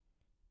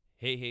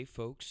Hey,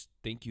 folks.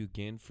 Thank you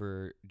again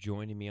for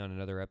joining me on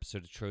another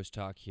episode of Trost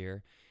Talk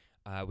here.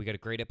 We got a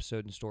great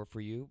episode in store for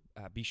you.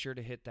 Be sure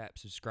to hit that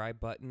subscribe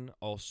button.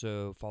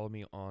 Also, follow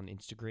me on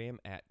Instagram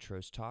at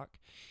Trost Talk.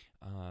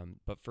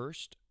 But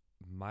first,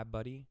 my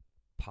buddy,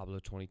 Pablo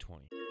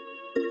 2020.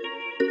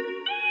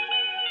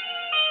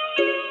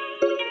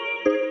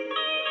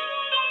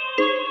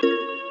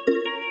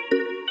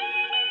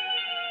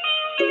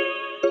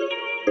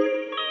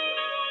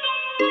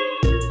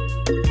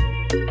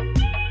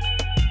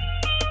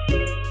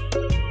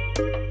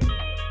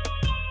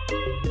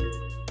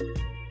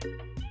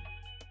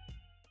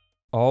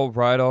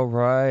 All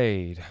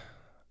right.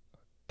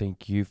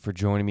 Thank you for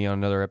joining me on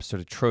another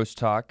episode of Trost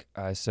Talk.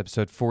 It's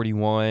episode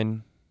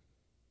 41.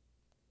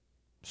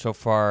 So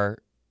far,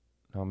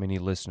 not many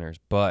listeners,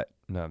 but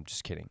no, I'm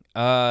just kidding.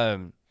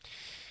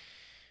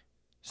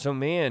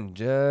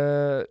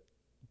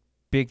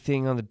 Big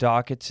thing on the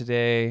docket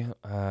today.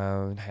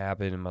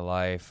 Happened in my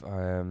life.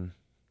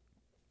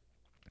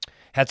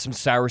 Had some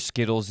sour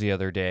Skittles the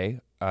other day.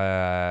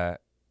 Kind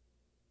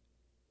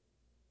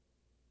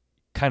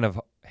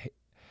of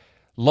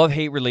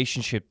love-hate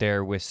relationship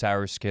there with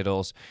sour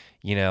Skittles.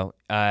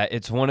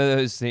 It's one of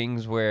those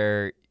things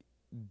where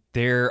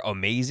they're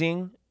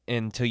amazing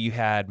until you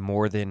had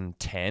more than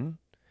 10,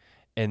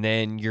 and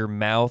then your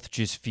mouth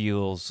just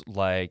feels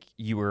like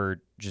you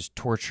were just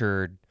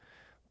tortured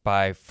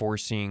by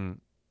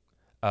forcing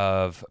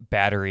of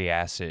battery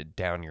acid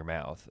down your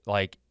mouth.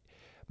 Like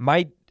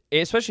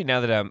especially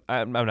now that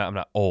I'm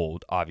not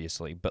old,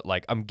 obviously, but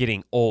like I'm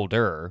getting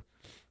older.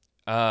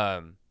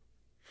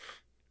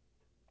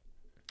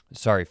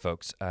 Sorry,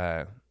 folks.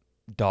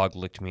 Dog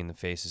licked me in the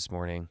face this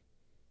morning.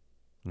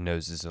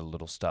 Nose is a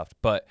little stuffed.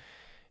 But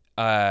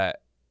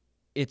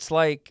it's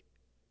like,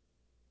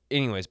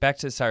 anyways, back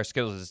to the sour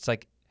Skittles. It's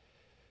like,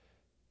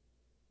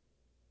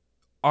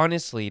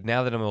 honestly,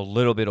 now that I'm a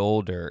little bit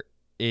older,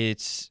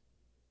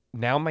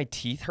 now my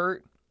teeth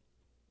hurt.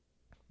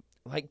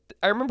 Like,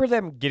 I remember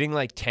them getting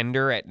like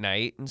tender at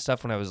night and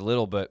stuff when I was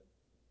little, but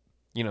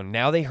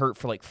now they hurt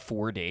for like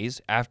 4 days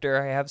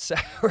after I have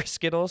sour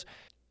Skittles.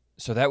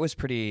 So that was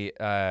pretty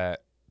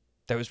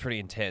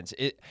intense.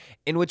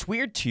 And what's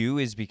weird too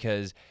is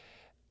because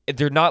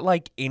they're not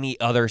like any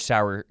other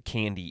sour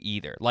candy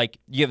either. Like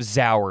you have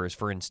Zowers,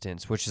 for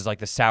instance, which is like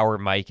the sour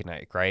Mike and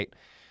Ike, right?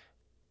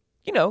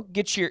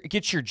 Get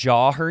your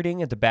jaw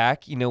hurting at the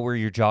back, where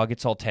your jaw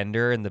gets all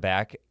tender in the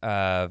back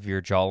of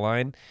your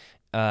jawline.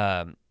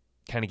 Kind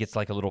of gets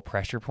like a little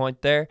pressure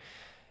point there.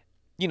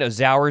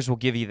 Zowers will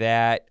give you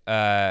that.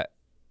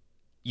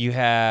 You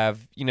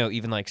have,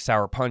 even like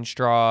sour punch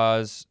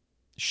straws,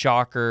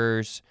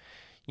 Shockers,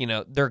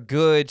 they're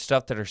good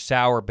stuff that are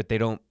sour, but they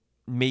don't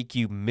make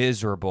you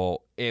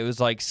miserable. It was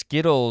like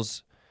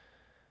Skittles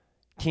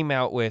came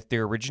out with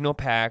their original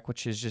pack,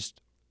 which was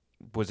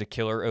a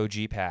killer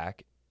OG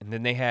pack. And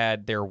then they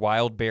had their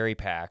wild berry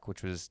pack,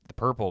 which was the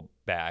purple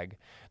bag.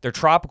 Their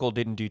tropical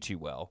didn't do too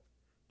well.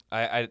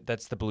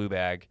 That's the blue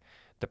bag.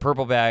 The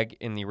purple bag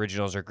in the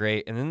originals are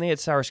great. And then they had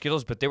sour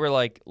Skittles, but they were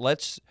like,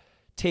 let's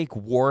take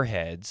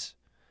Warheads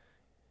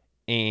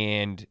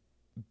and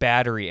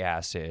battery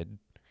acid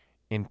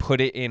and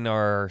put it in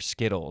our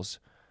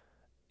Skittles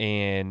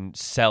and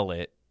sell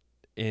it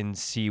and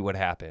see what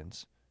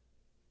happens.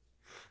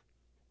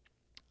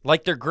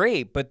 Like, they're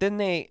great, but then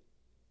they're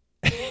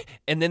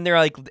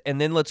like,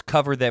 and then let's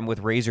cover them with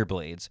razor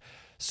blades.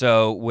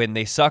 So when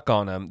they suck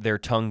on them, their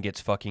tongue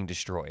gets fucking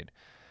destroyed.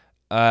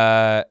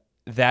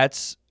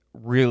 That's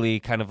really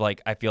kind of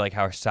like, I feel like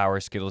how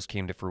sour Skittles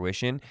came to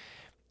fruition.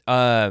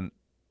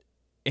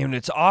 And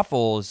it's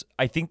awful is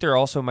I think there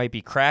also might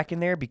be crack in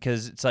there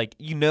because it's like,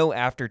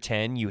 after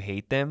 10 you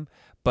hate them,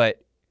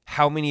 but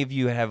how many of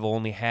you have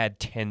only had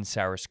 10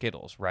 sour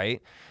Skittles, right?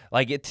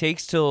 Like it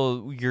takes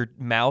till your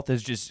mouth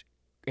is just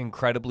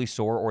incredibly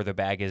sore or the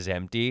bag is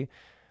empty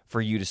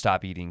for you to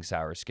stop eating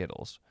sour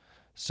Skittles.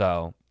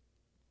 So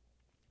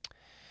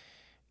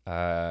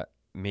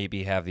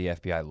maybe have the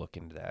FBI look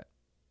into that.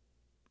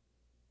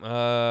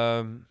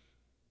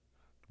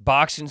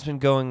 Boxing's been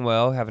going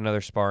well. Have another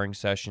sparring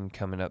session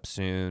coming up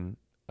soon.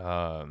 It's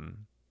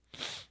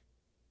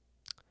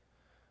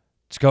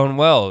going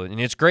well, and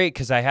it's great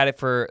because I had it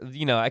for,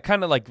 I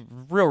kind of like,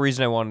 real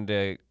reason I wanted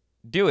to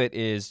do it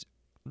is,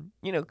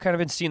 kind of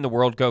been seeing the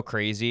world go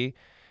crazy.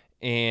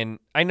 And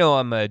I know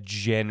I'm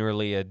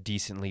generally a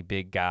decently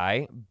big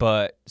guy,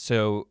 but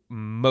so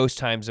most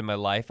times in my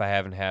life I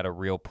haven't had a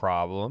real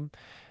problem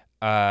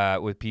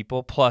with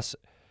people. Plus,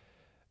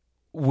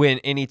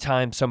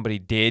 anytime somebody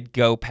did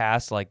go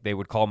past, like they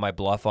would call my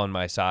bluff on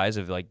my size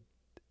of like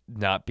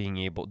not being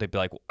able, they'd be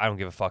like, I don't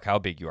give a fuck how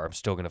big you are. I'm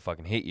still going to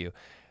fucking hit you.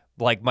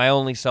 Like my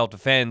only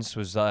self-defense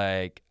was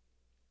like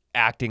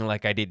acting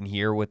like I didn't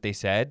hear what they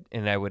said.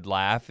 And I would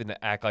laugh and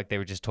act like they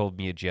were just told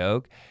me a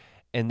joke.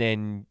 And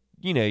then,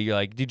 you're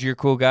like, dude, you're a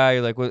cool guy.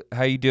 You're like, what,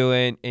 how you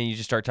doing? And you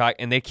just start talking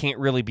and they can't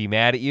really be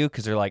mad at you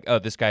because they're like, oh,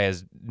 this guy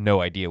has no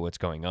idea what's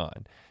going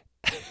on.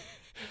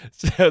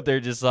 So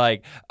they're just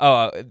like,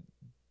 oh,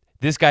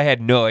 this guy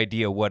had no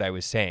idea what I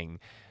was saying,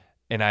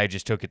 and I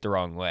just took it the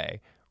wrong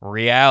way.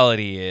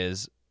 Reality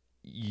is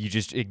you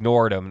just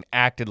ignored them and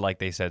acted like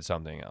they said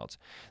something else.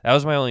 That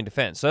was my only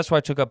defense. So that's why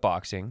I took up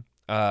boxing.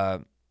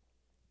 Wanting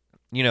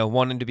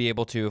to be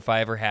able to, if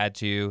I ever had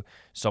to,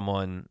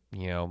 someone,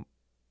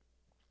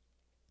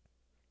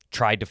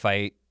 tried to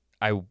fight,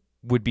 I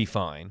would be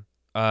fine.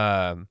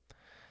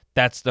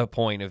 That's the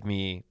point of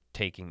me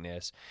taking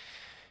this.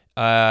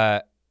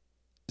 So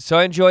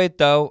I enjoy it,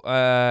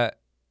 though.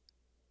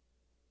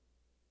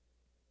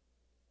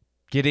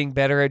 Getting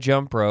better at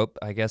jump rope.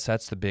 I guess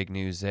that's the big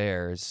news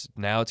there.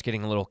 Now it's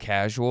getting a little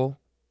casual.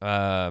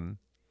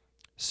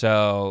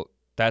 So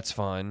that's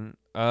fun.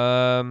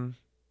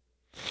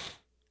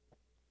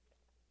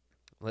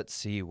 Let's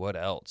see, what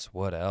else?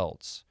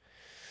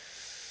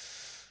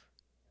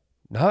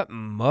 Not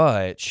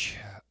much.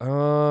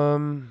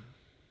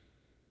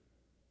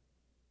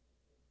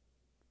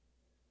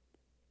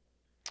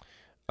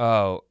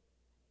 Oh,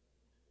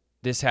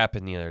 this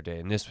happened the other day,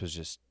 and this was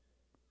just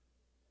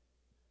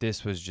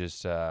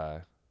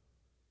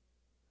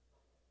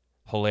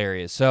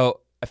hilarious.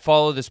 So I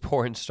follow this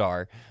porn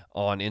star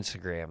on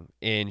Instagram,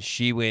 and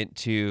she went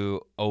to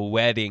a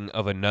wedding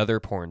of another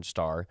porn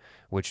star,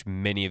 which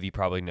many of you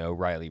probably know,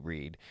 Riley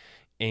Reid.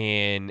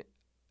 And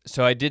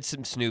so I did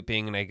some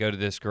snooping, and I go to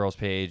this girl's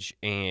page,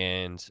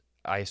 and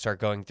I start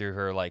going through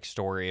her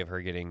story of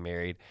her getting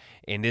married,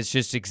 and it's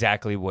just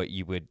exactly what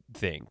you would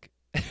think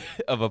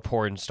of a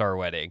porn star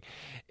wedding.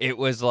 It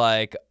was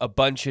like a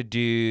bunch of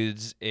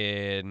dudes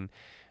in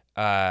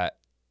sequenced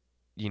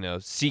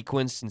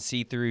and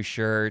see-through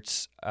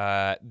shirts.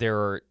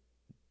 There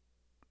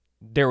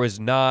was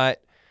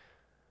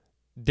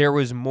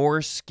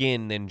more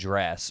skin than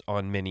dress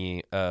on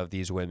many of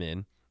these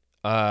women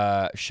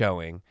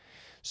showing.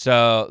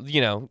 So,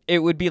 it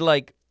would be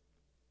like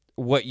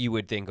what you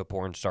would think a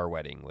porn star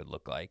wedding would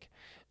look like.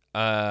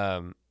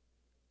 And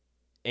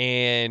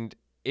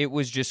it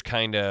was just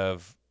kind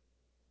of,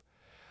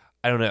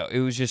 I don't know, it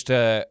was just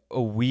a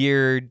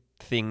weird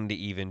thing to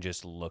even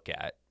just look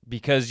at,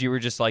 because you were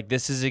just like,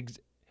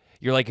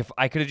 you're like, if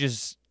I could have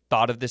just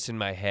thought of this in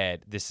my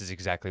head, this is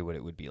exactly what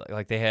it would be like.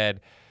 Like, they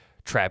had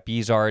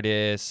trapeze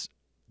artists,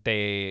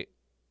 they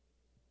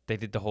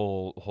did the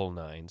whole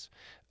nines.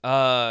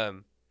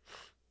 Man,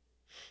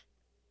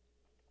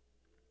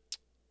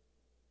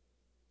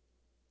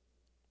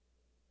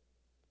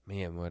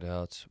 what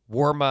else?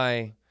 Went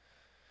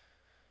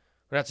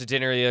out to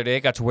dinner the other day.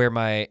 Got to wear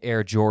my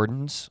Air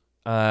Jordans.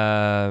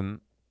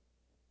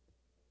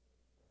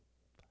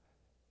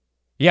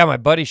 Yeah, my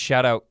buddy,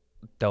 shout out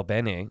Del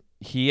Bene,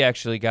 he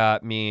actually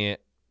got me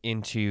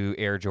into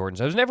Air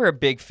Jordans. I was never a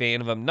big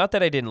fan of them. Not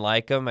that I didn't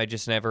like them. I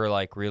just never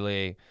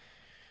really.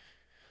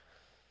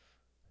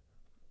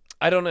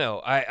 I don't know.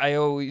 I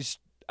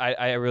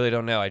really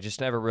don't know. I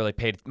just never really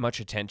paid much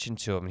attention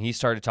to them. And he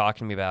started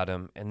talking to me about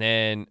them, and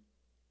then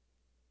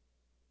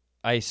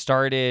I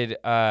started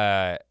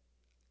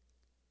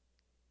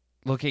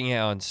looking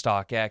on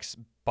StockX.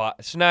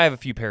 So now I have a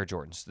few pair of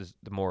Jordans.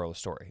 The moral of the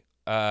story.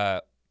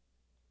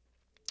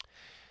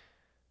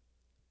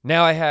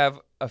 Now I have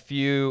a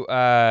few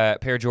pair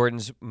of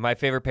Jordans. My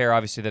favorite pair,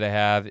 obviously, that I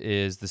have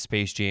is the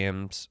Space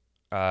Jams.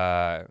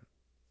 For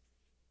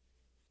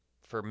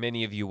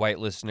many of you white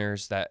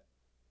listeners, that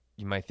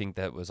you might think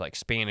that was like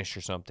Spanish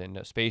or something.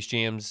 No, Space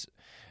Jams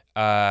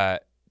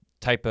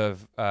type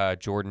of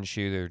Jordan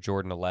shoe. They're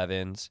Jordan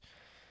 11s.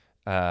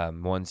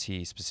 Ones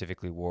he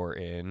specifically wore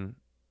in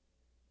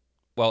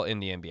the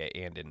NBA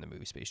and in the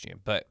movie Space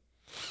Jam. But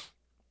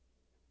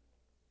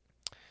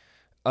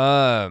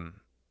I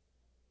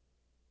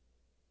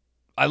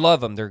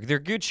love them. They're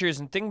good shoes.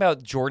 And the thing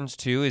about Jordans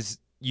too is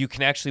you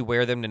can actually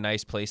wear them to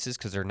nice places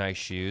because they're nice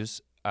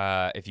shoes.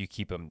 If you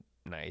keep them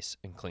nice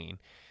and clean,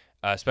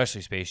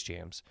 especially Space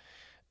Jams.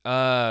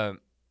 But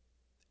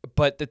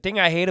the thing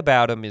I hate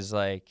about them is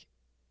like,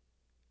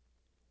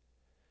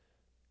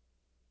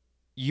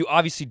 you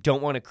obviously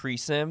don't want to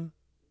crease them,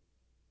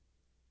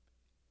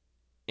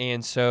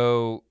 and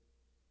so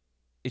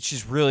it's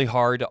just really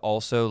hard to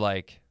also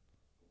like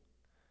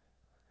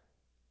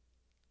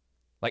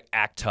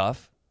act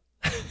tough.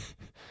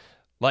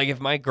 Like,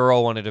 if my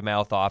girl wanted to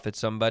mouth off at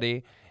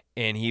somebody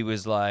and he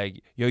was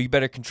like, yo, you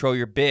better control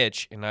your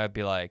bitch, and I'd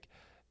be like,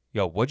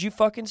 yo, what'd you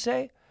fucking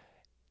say?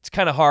 It's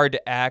kind of hard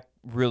to act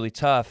really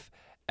tough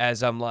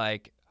as I'm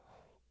like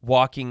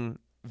walking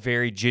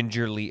very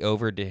gingerly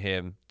over to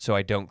him so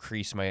I don't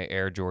crease my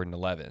Air Jordan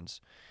 11s.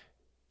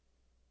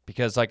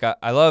 Because like,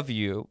 I love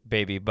you,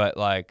 baby, but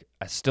like,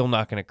 I'm still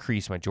not going to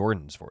crease my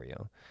Jordans for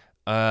you.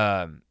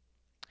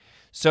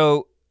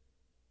 So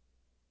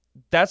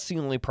that's the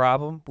only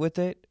problem with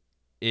it,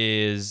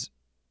 is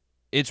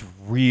it's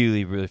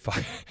really, really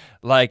fun.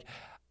 Like,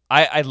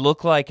 I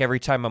look like every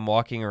time I'm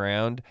walking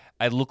around,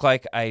 I look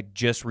like I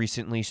just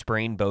recently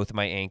sprained both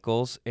my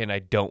ankles, and I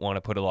don't want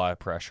to put a lot of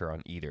pressure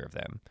on either of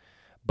them.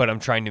 But I'm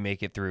trying to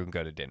make it through and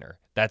go to dinner.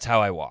 That's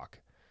how I walk.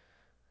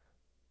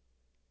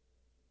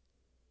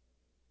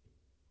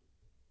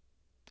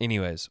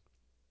 Anyways,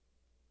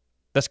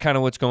 that's kind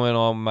of what's going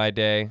on in my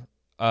day.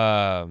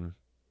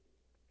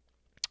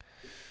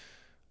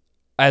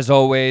 As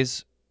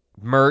always,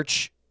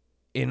 merch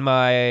in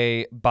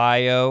my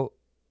bio.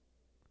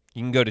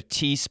 You can go to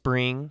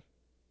Teespring.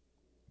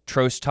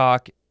 Trost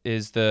Talk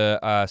is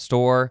the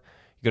store.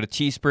 You go to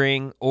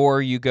Teespring,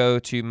 or you go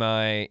to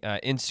my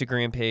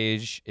Instagram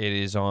page. It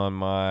is in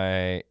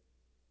my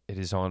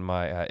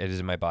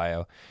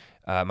bio.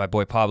 My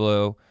boy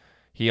Pablo,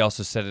 he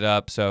also set it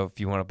up. So if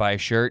you want to buy a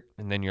shirt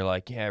and then you're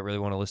like, yeah, I really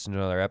want to listen to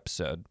another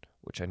episode,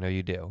 which I know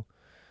you do.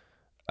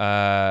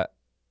 All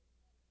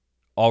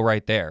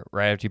right there.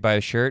 Right after you buy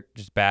the shirt,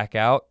 just back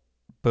out.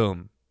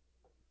 Boom.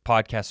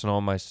 Podcast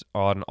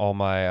on all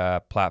my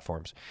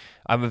platforms.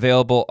 I'm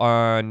available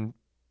on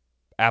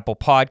Apple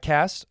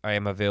Podcasts. I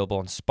am available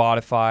on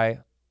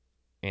Spotify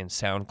and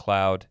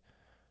SoundCloud.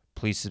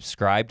 Please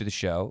subscribe to the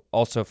show.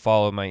 Also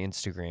follow my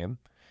Instagram.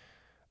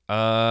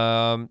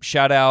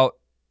 Shout out.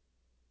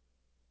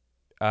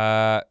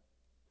 I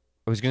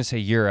was going to say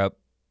Europe,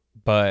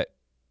 but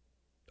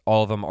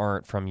all of them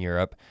aren't from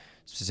Europe.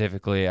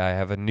 Specifically, I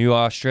have a new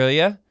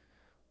Australia.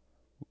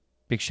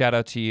 Big shout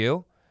out to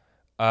you.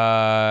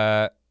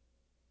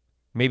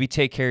 Maybe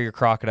take care of your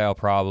crocodile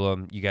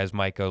problem. You guys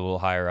might go a little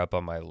higher up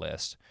on my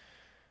list.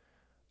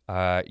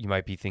 You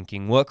might be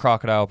thinking, what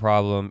crocodile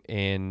problem?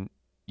 And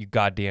you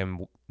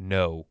goddamn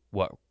know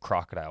what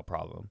crocodile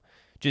problem.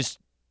 Just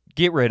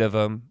get rid of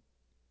them.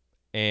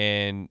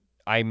 And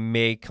I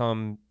may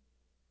come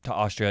to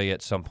Australia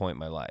at some point in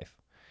my life.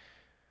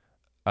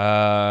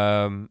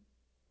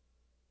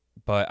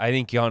 But I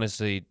think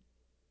honestly,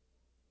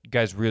 you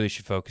guys really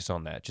should focus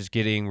on that. Just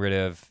getting rid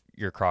of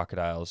your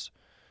crocodiles.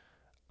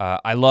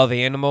 I love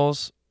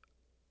animals.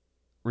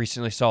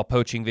 Recently saw a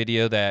poaching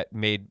video that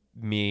made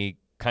me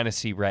kind of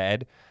see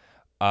red.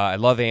 I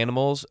love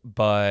animals,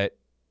 but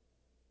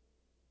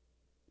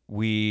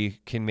we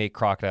can make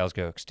crocodiles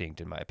go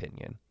extinct, in my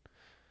opinion.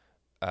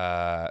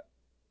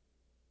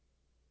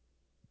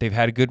 They've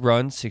had a good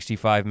run,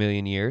 65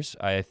 million years.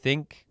 I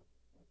think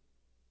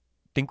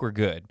we're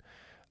good.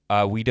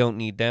 We don't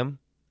need them.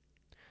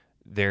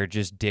 They're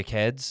just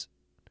dickheads.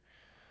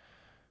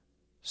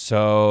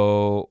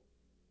 So,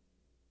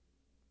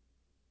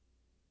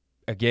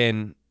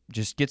 again,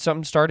 just get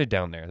something started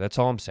down there. That's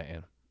all I'm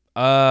saying.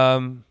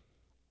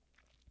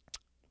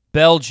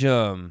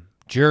 Belgium,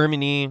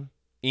 Germany,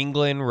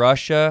 England,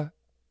 Russia.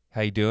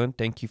 How you doing?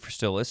 Thank you for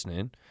still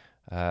listening.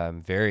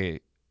 I'm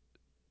very,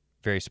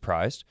 very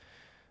surprised.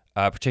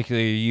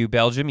 Particularly you,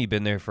 Belgium. You've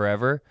been there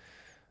forever.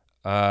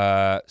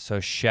 So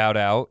shout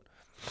out.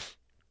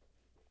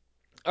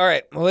 All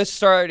right, well, let's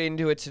start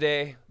into it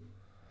today.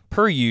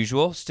 Per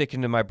usual,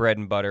 sticking to my bread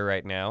and butter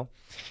right now.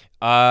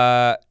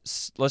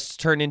 Let's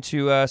turn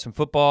into some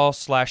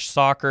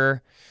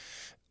football/soccer.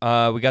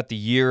 We got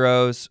the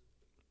Euros.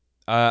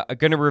 I'm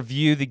going to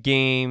review the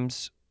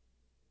games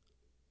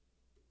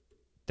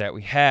that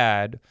we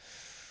had.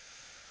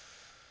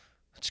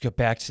 Let's go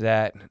back to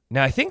that.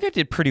 Now, I think I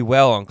did pretty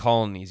well on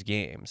calling these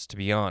games, to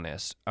be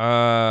honest.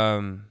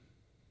 Come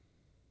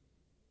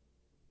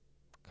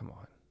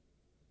on.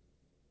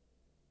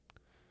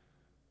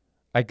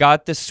 I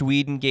got the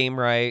Sweden game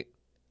right.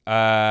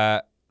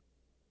 I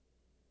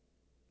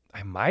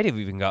might have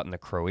even gotten the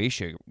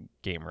Croatia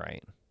game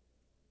right.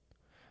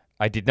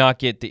 I did not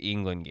get the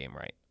England game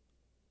right.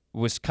 It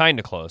was kind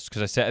of close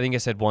because I think I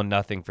said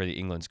 1-0 for the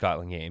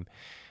England-Scotland game.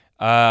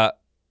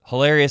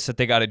 Hilarious that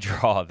they got a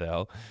draw,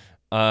 though.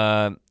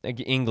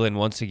 England,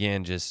 once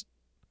again, just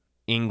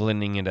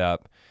Englanding it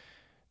up.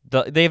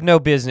 They have no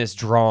business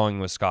drawing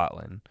with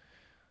Scotland.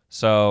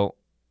 So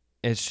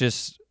it's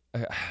just...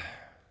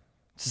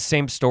 it's the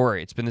same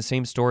story. It's been the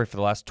same story for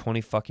the last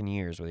 20 fucking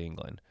years with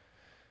England.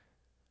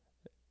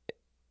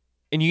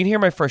 And you can hear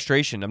my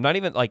frustration. I'm not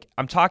even,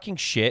 I'm talking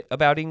shit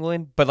about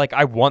England, but,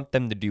 I want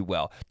them to do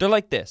well. They're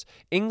like this.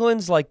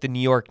 England's like the New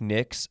York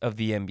Knicks of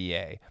the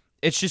NBA.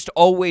 It's just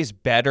always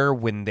better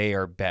when they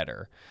are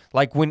better.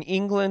 Like, when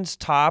England's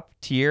top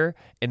tier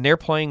and they're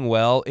playing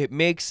well, it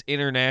makes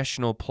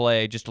international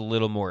play just a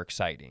little more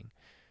exciting.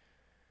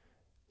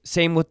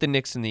 Same with the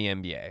Knicks in the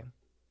NBA.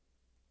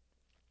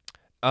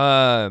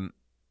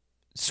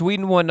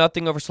 Sweden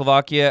 1-0 over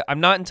Slovakia.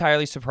 I'm not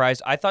entirely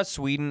surprised. I thought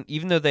Sweden,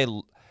 even though they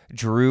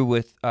drew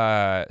with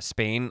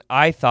Spain,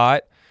 I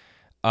thought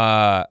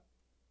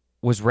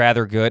was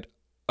rather good.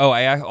 Oh,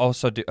 I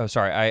also do. Oh,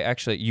 sorry. I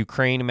actually,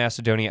 Ukraine and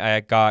Macedonia, I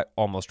got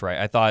almost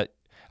right. I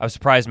was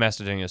surprised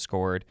Macedonia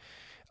scored.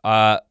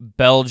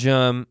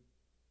 Belgium,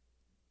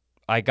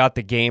 I got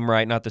the game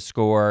right, not the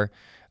score.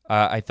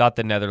 I thought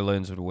the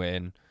Netherlands would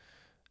win.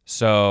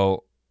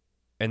 So,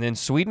 and then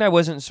Sweden, I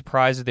wasn't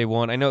surprised that they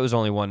won. I know it was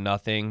only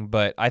 1-0,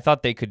 but I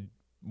thought they could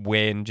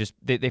win. Just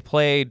they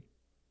played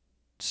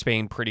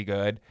Spain pretty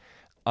good.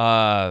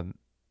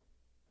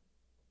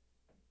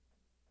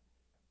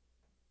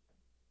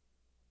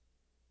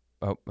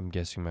 I'm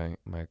guessing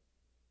my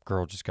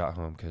girl just got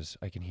home because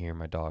I can hear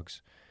my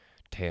dog's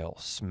tail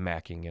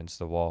smacking against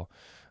the wall.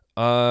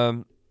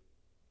 Very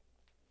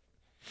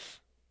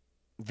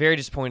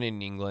disappointed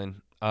in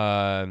England.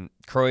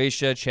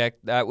 Croatia, Czech.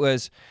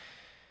 It's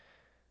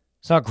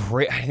not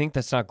great. I think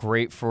that's not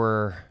great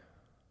for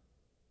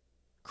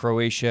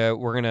Croatia.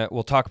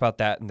 We'll talk about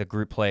that in the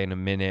group play in a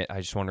minute.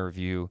 I just want to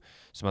review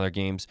some other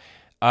games.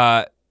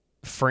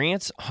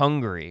 France,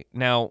 Hungary.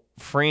 Now,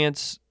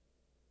 France,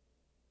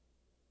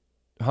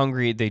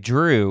 Hungary, they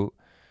drew.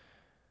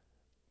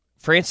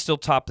 France still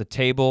topped the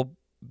table,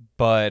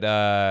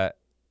 but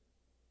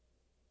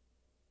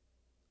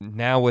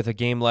now with a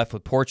game left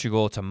with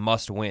Portugal, it's a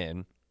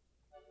must-win.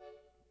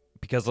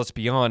 Because let's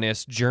be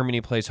honest,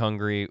 Germany plays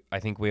Hungary. I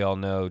think we all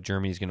know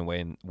Germany's going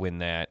to win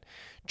that.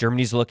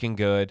 Germany's looking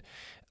good.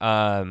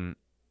 Now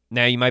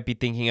you might be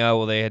thinking, oh,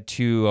 well, they had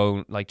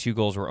two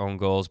goals were own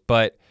goals,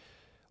 but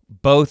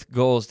both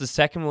goals, the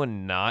second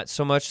one not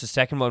so much. The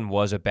second one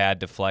was a bad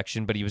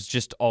deflection, but he was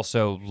just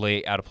also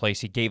late out of place.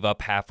 He gave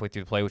up halfway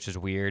through the play, which is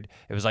weird.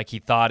 It was like he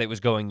thought it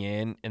was going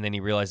in, and then he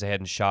realized they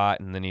hadn't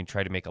shot, and then he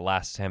tried to make a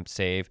last attempt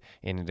save,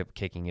 and ended up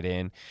kicking it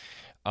in.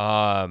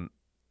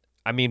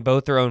 I mean,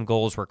 both their own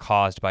goals were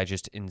caused by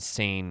just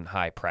insane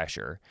high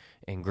pressure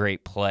and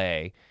great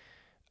play.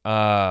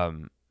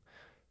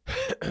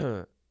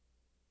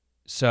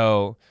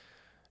 So,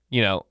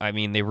 I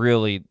mean,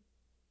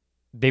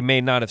 they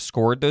may not have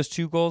scored those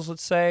two goals,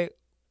 let's say,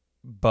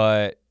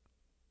 and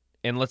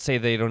let's say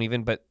they don't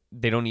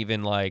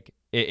even like,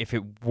 if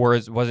it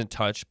wasn't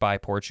touched by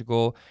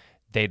Portugal,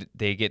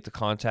 they get the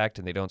contact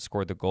and they don't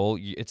score the goal.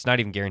 It's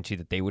not even guaranteed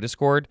that they would have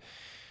scored,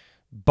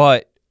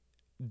 but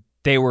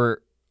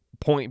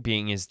point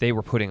being is they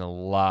were putting a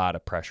lot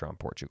of pressure on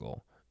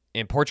Portugal.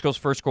 And Portugal's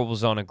first goal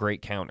was on a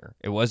great counter.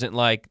 It wasn't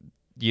like,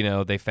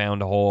 they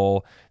found a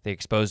hole, they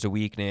exposed a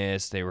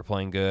weakness, they were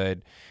playing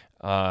good,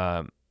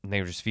 and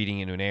they were just feeding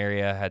into an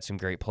area, had some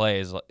great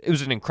plays. It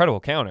was an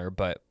incredible counter,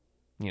 but,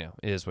 it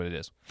is what it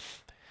is.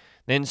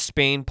 Then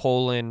Spain,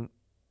 Poland,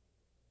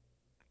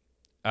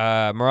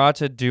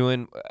 Morata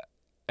doing,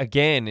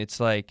 again, it's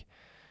like,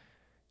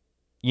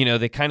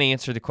 they kind of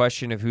answered the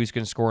question of who's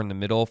going to score in the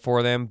middle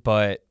for them,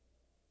 but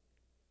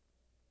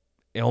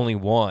only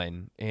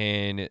one,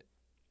 and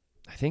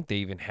I think they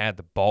even had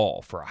the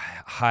ball for a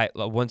high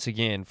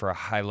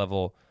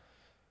level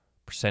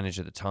percentage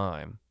of the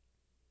time.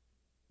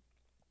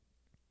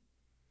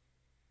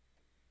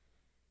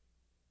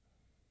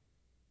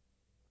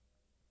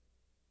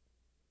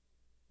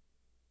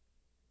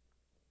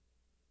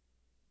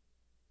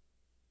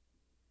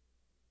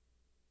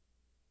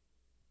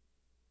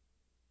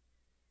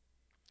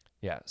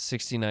 Yeah,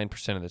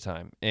 69% of the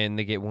time, and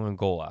they get one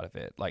goal out of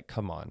it. Like,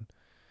 come on.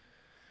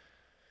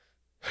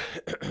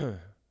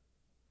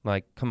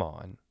 Come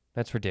on.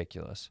 That's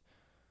ridiculous.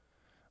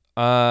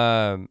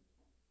 That's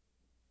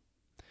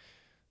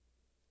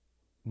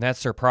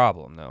their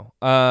problem, though.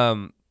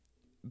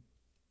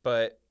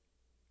 But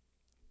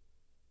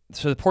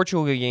so the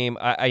Portugal game,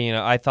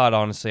 I thought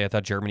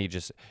Germany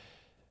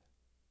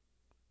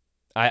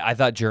I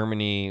thought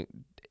Germany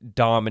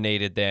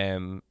dominated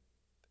them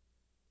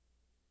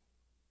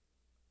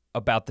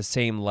about the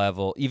same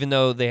level, even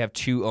though they have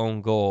two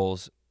own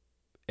goals.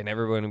 And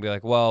everyone would be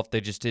like, well, if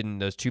they just didn't,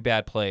 those two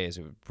bad plays,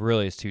 it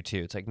really is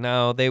 2-2. It's like,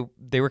 no, they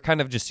were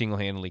kind of just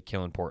single-handedly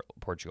killing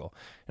Portugal.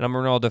 And I'm a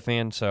Ronaldo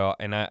fan,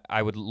 and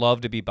I would love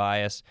to be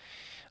biased.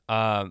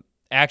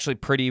 Actually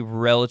pretty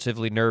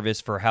relatively nervous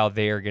for how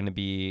they are going to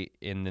be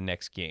in the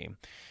next game.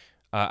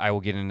 I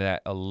will get into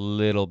that a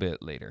little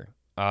bit later.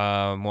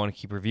 Want to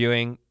keep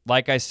reviewing.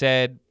 Like I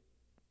said,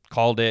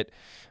 called it,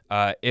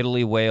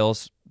 Italy,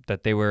 Wales,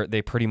 that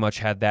they pretty much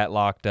had that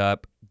locked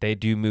up. They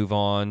do move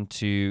on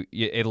to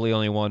Italy.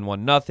 Only won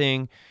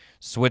 1-0.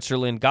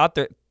 Switzerland got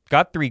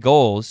 3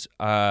 goals.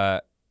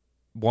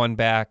 One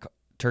back.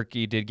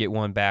 Turkey did get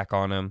one back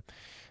on them.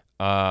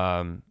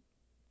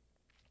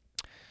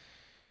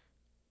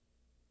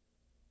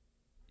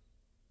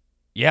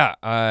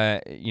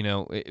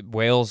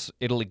 Wales,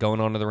 Italy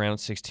going on to the round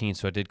 16.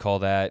 So I did call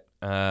that.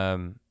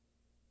 I'm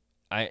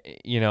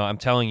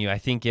telling you, I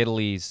think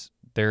Italy's.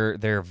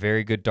 They're a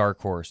very good dark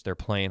horse. They're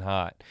playing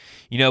hot,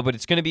 but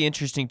it's going to be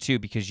interesting too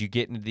because you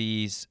get into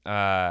these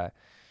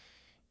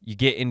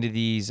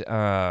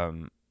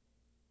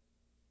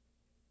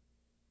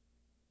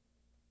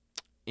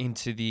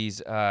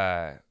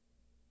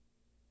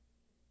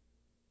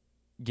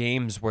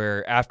games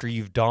where after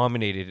you've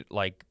dominated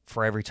like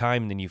for every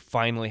time, then you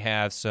finally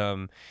have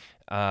some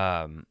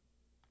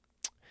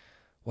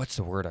what's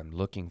the word I'm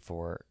looking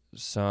for?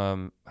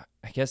 Some,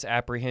 I guess,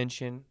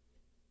 apprehension,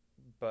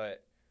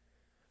 but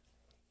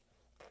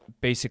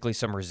basically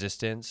some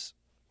resistance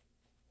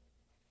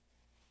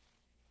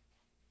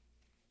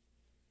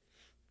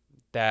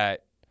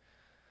that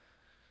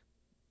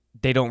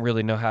they don't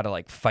really know how to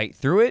like fight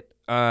through it.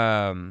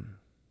 So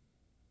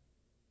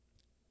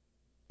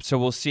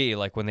we'll see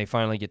like when they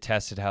finally get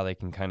tested how they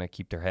can kind of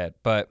keep their head.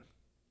 But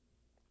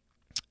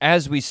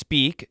as we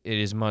speak, it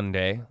is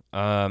Monday.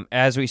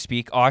 As we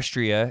speak,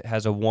 Austria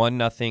has a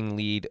 1-0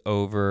 lead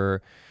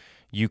over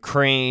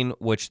Ukraine,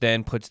 which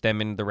then puts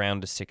them into the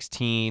round of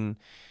 16.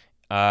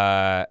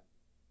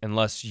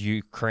 Unless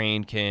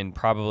Ukraine they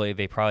probably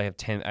have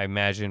 10, I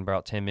imagine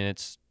about 10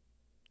 minutes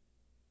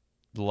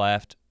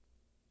left,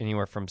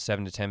 anywhere from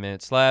 7 to 10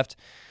 minutes left.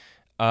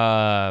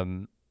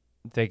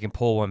 If they can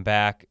pull one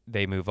back,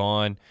 they move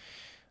on.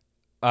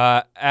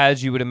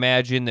 As you would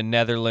imagine, the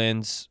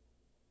Netherlands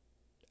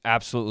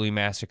absolutely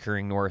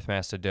massacring North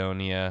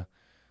Macedonia,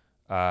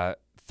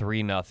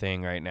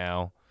 3-0 right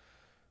now.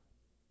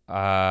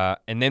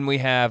 And then we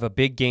have a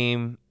big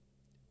game.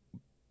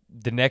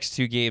 The next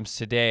two games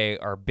today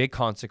are big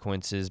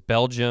consequences.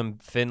 Belgium,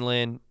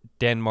 Finland,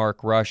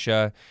 Denmark,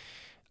 Russia.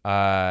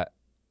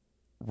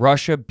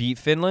 Russia beat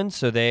Finland,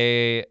 so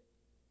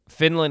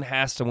Finland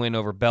has to win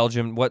over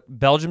Belgium.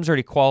 Belgium's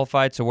already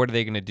qualified, so what are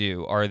they going to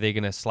do? Are they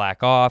going to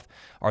slack off?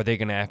 Are they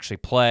going to actually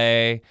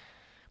play?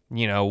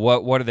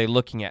 What are they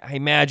looking at? I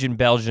imagine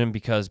Belgium,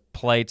 because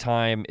play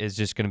time is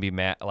just going to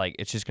be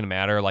it's just going to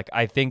matter. Like,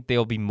 I think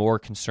they'll be more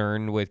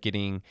concerned with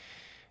getting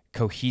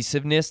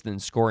cohesiveness than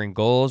scoring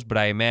goals, but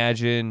I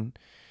imagine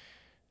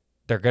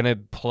they're going to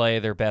play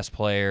their best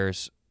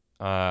players,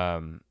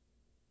 and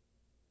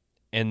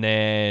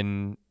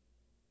then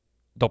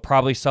they'll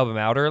probably sub them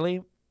out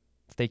early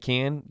if they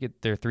can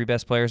get their three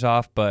best players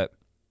off,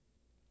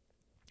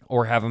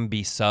 or have them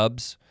be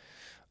subs.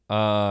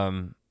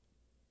 But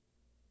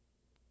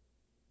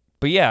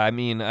yeah, I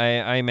mean,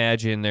 I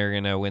imagine they're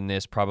gonna win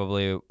this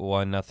probably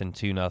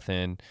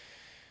 1-0,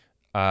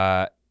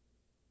 2-0.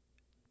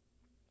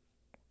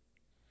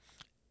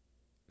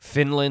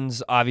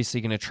 Finland's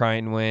obviously gonna try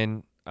and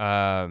win.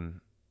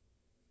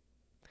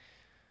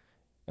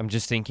 I'm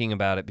just thinking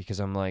about it because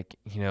I'm like,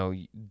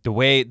 the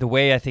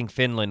way I think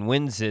Finland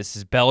wins this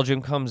is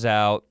Belgium comes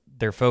out.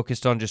 They're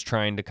focused on just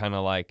trying to kind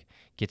of like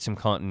get some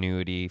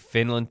continuity.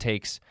 Finland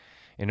takes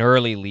an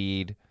early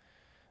lead,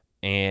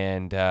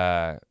 and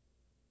they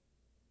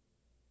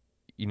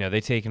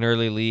take an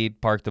early lead,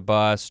 park the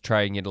bus,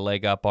 try and get a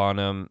leg up on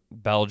them.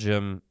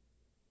 Belgium,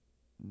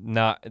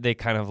 they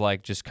kind of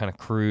like just kind of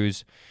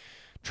cruise,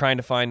 trying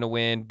to find a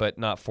win, but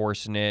not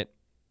forcing it.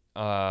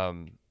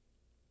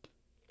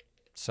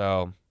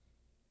 So,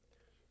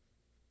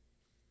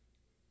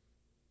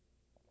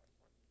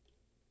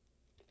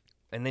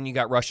 and then you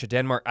got Russia,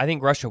 Denmark. I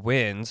think Russia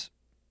wins.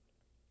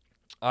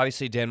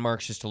 Obviously,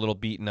 Denmark's just a little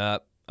beaten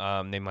up.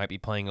 They might be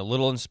playing a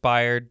little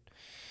inspired,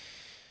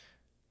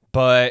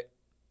 but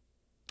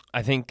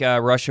I think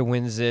Russia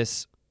wins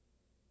this.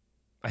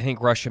 I think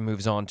Russia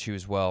moves on too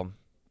as well.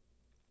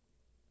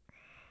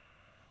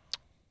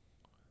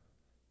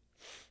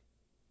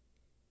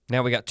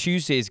 Now we got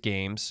Tuesday's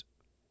games.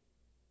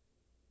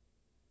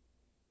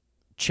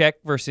 Czech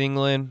versus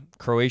England,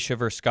 Croatia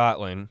versus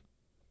Scotland.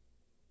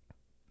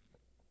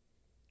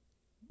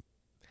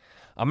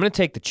 I'm going to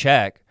take the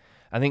Czech.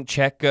 I think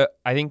Czech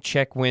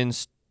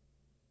wins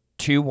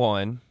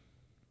 2-1.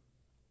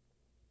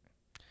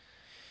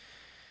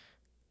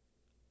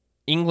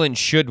 England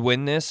should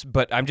win this,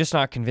 but I'm just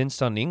not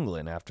convinced on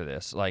England after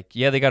this. Like,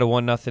 yeah, they got a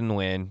 1-0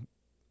 win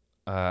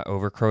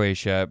over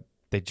Croatia.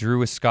 They drew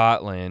with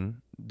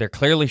Scotland. They're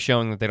clearly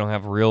showing that they don't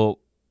have real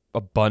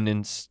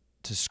abundance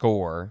to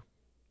score.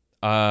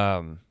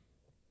 I'm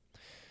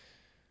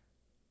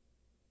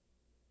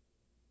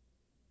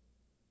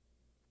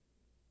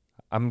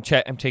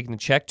taking the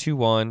Czech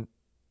 2-1.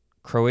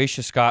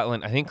 Croatia,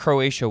 Scotland. I think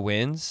Croatia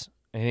wins.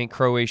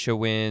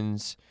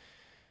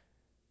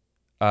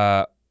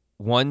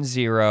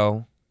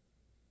 1-0.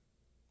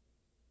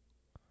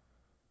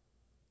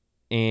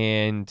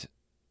 And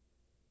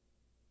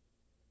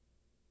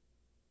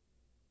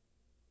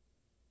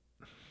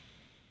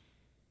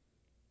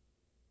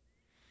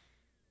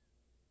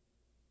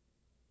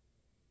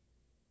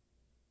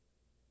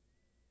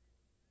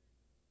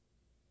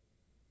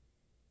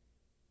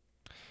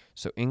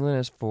so England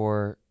has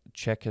 4,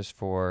 Czech has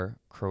 4,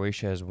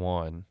 Croatia has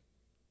 1.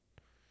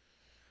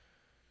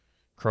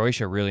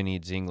 Croatia really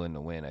needs England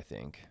to win, I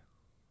think.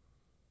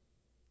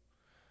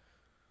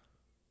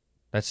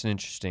 That's an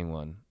interesting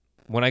one.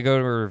 When I go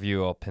to a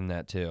review, I'll pin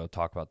that too. I'll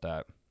talk about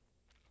that.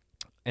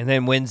 And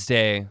then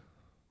Wednesday,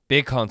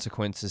 big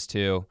consequences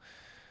too.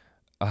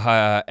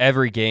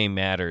 Every game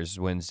matters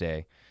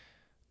Wednesday.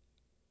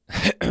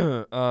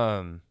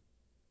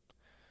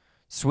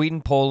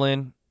 Sweden,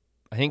 Poland.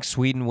 I think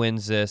Sweden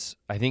wins this.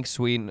 I think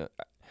Sweden's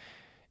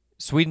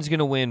going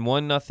to win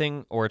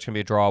 1-0, or it's going to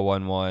be a draw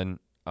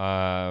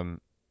 1-1.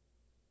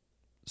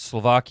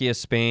 Slovakia,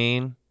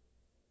 Spain.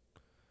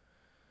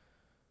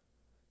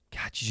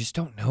 God, you just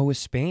don't know with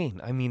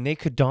Spain. I mean, they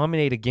could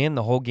dominate again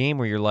the whole game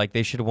where you're like,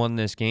 they should have won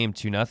this game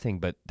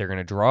 2-0, but they're going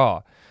to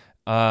draw.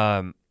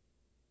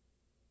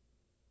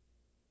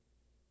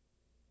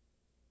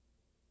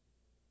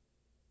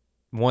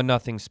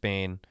 1-0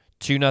 Spain.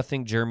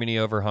 2-0 Germany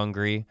over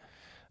Hungary.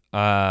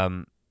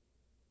 And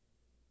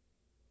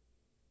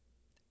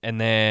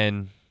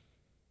then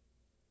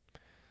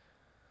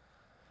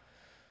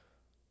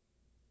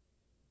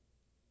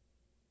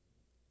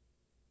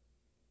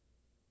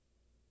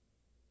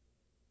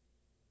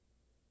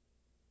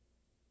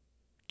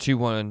two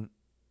one.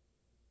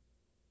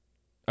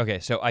 Okay,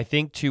 so I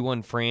think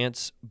 2-1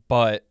 France,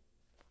 but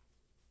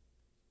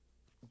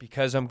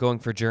because I'm going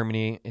for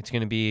Germany, it's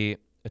going to be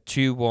a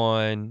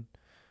 2-1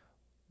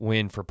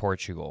 win for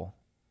Portugal.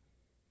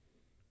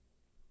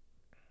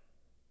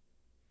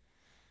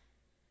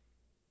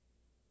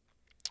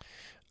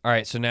 All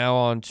right, so now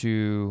on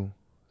to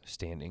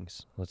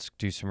standings. Let's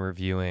do some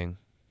reviewing.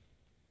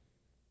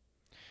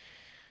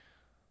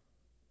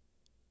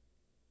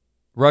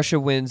 Russia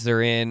wins,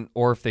 they're in,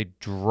 or if they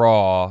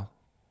draw.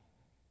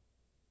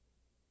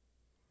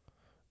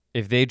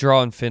 If they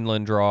draw and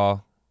Finland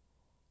draw,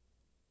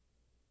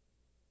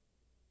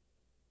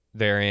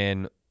 they're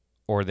in,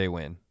 or they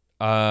win.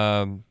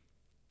 As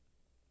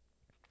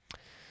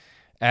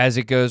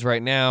it goes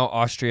right now,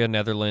 Austria,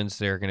 Netherlands,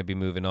 they're going to be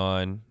moving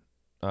on.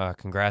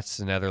 Congrats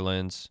to the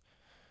Netherlands.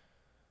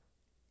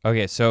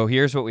 Okay, so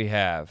here's what we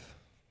have.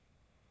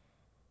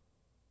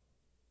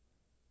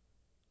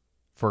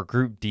 For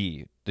Group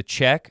D, the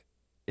Czech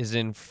is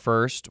in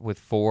first with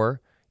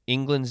 4.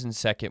 England's in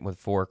second with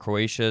 4.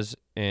 Croatia's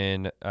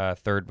in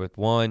third with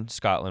 1.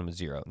 Scotland with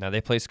 0. Now, they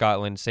play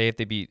Scotland. Say if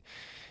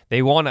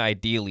they want to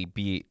ideally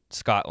beat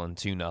Scotland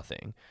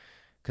 2-0,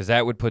 because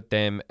that would put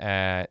them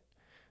at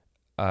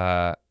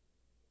a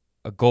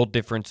goal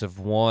difference of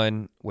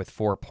 1 with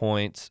 4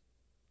 points.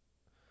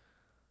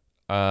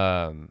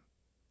 I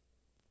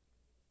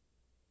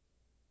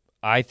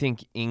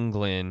think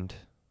England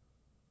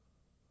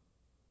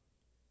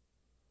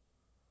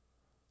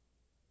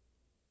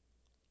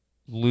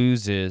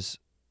loses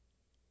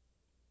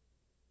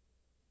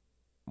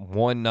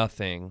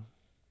 1-0.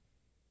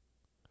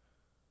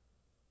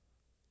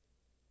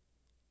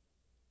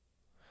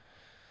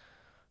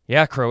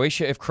 Yeah,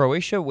 Croatia. If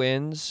Croatia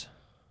wins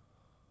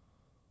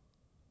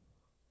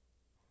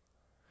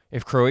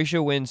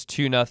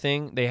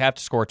 2-0, they have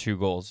to score 2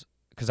 goals.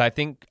 Because I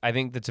think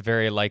that's a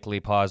very likely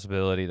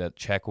possibility that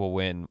Czech will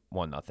win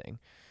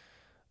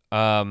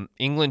 1-0.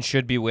 England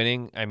should be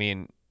winning. I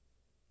mean,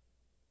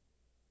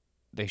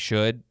 they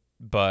should,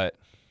 but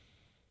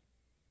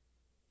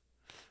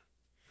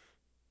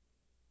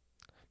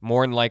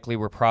more than likely,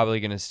 we're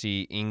probably going to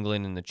see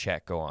England and the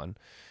Czech go on.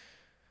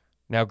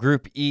 Now,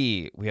 Group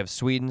E, we have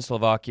Sweden,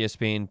 Slovakia,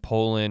 Spain,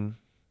 Poland.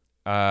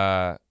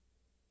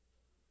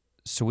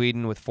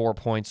 Sweden with 4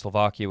 points,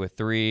 Slovakia with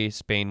 3,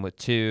 Spain with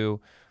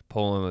 2,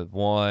 Poland with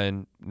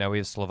 1. Now we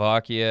have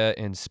Slovakia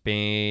and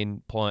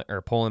Spain,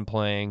 or Poland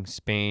playing,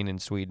 Spain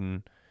and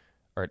Sweden.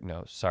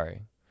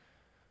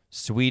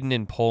 Sweden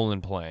and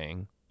Poland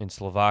playing, and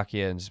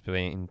Slovakia and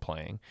Spain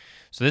playing.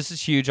 So this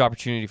is a huge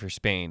opportunity for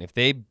Spain. If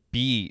they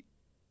beat...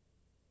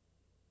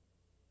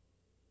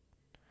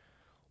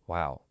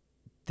 Wow.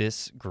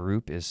 This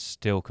group is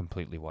still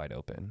completely wide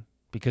open.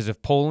 Because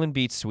if Poland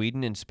beats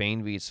Sweden and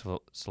Spain beats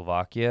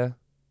Slovakia,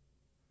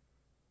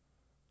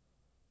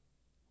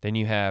 then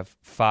you have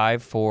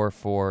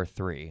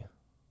 5-4-4-3.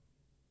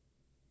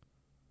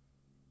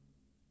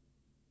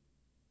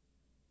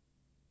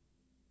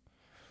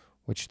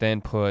 Which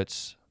then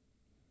puts...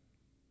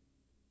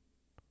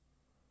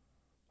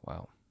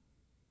 Wow.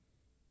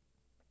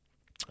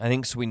 I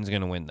think Sweden's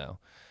going to win, though.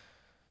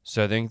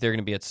 So I think they're going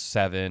to be at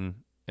 7,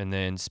 and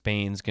then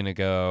Spain's going to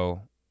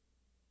go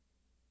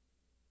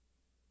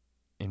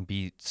and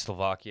beat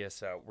Slovakia.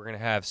 So we're going to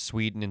have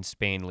Sweden and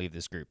Spain leave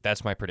this group.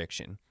 That's my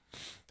prediction.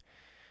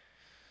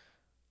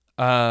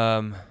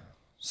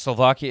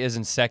 Slovakia is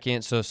in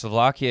second, so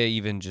Slovakia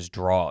even just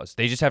draws.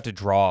 They just have to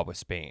draw with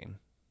Spain.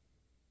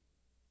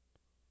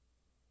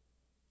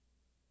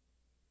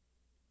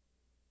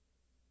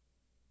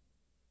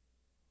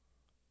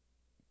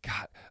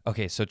 God.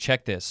 Okay, so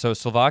check this. So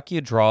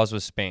Slovakia draws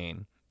with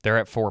Spain. They're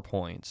at 4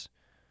 points.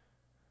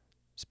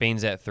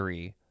 Spain's at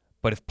 3.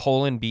 But if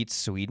Poland beats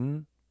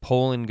Sweden,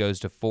 Poland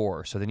goes to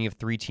 4. So then you have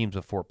 3 teams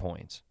with 4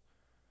 points.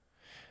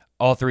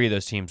 All 3 of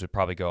those teams would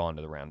probably go on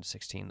to the round of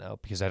 16, though,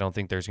 because I don't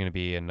think there's going to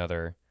be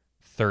another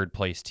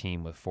third-place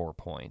team with 4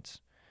 points.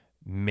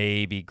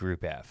 Maybe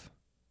Group F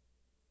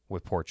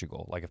with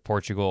Portugal. Like if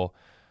Portugal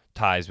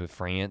ties with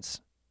France,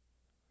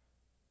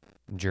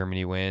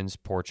 Germany wins,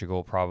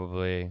 Portugal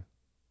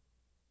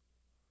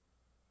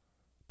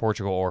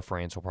or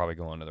France will probably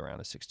go on to the round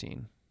of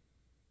 16.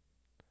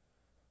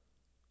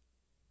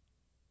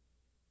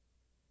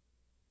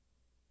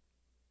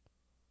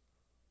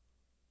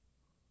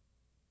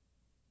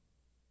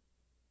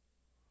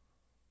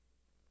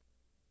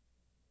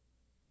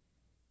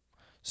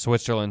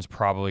 Switzerland's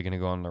probably going to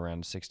go on the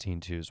round of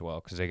 16 too as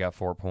well because they got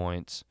 4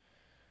 points.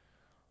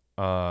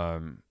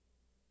 And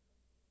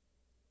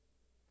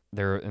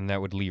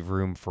that would leave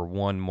room for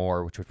one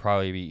more, which would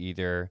probably be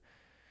either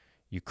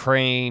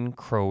Ukraine,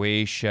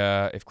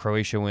 Croatia. If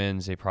Croatia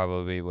wins, they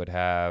probably would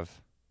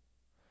have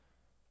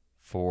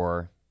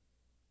 4.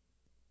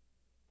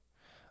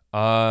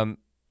 But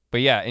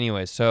yeah,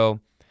 anyway, so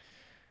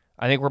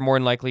I think we're more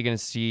than likely going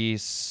to see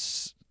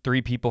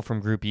 3 people from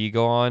Group E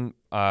go on,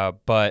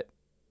 but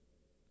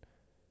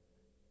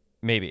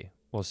maybe.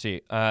 We'll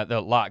see.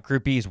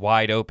 Group E is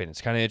wide open.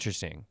 It's kind of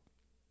interesting.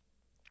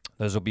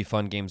 Those will be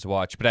fun games to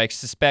watch. But I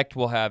suspect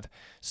we'll have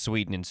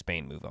Sweden and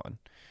Spain move on.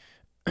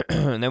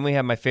 And then we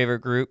have my favorite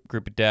group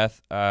of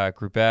death,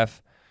 Group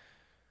F.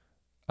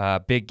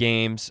 Big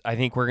games. I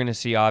think we're going to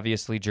see,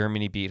 obviously,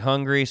 Germany beat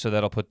Hungary, so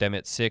that'll put them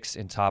at 6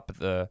 in top of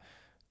the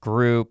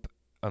group,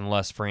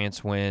 unless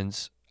France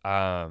wins.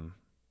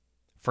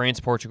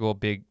 France-Portugal,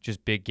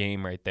 big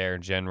game right there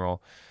in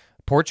general.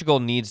 Portugal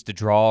needs to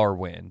draw or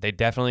win. They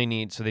definitely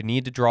need, so they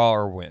need to draw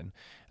or win.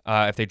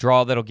 If they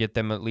draw, that'll get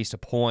them at least a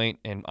point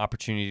and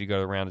opportunity to go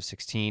to the round of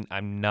 16.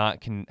 I'm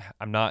not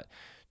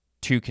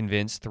too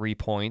convinced 3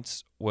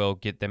 points will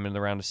get them in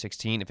the round of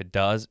 16. If it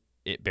does,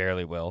 it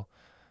barely will.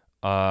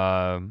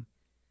 I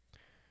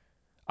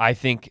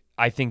think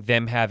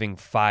them having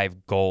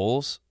 5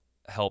 goals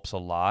helps a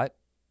lot.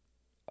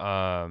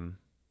 Yeah.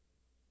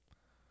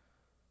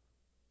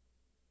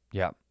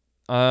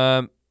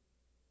 I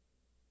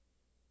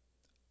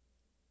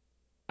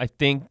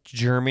think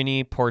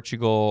Germany,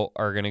 Portugal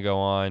are going to go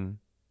on.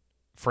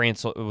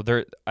 France,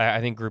 I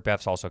think Group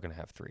F's also going to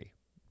have 3.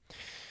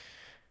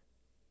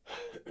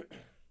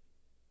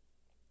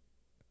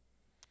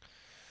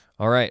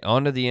 All right,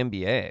 on to the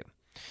NBA.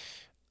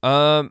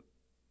 So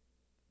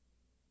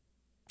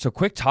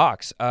quick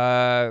talks.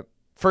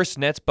 First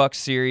Nets Bucks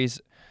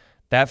series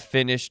that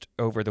finished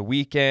over the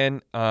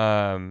weekend.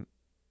 What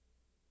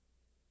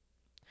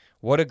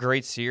a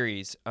great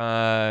series.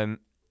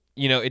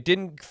 It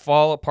didn't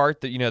fall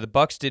apart. The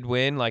Bucks did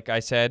win, like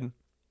I said,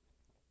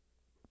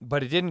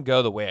 but it didn't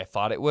go the way I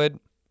thought it would.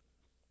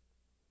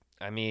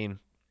 I mean,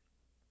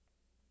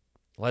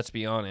 let's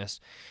be honest.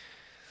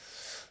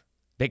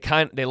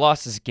 They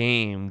lost this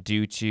game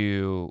due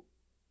to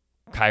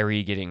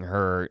Kyrie getting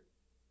hurt,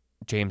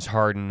 James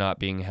Harden not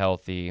being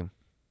healthy.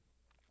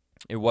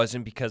 It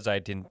wasn't because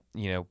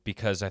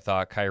because I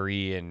thought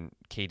Kyrie and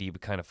KD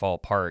would kind of fall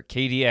apart.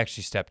 KD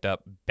actually stepped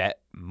up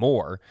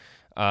more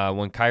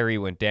when Kyrie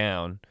went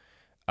down.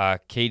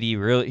 KD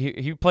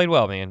really he played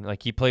well, man.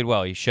 Like, he played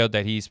well. He showed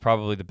that he's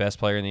probably the best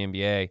player in the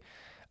NBA.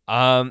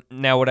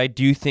 Now, what I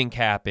do think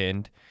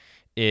happened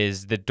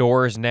is the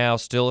door is now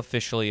still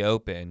officially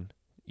open.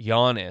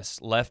 Giannis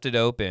left it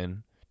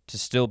open to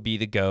still be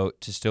the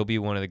GOAT, to still be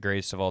one of the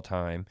greatest of all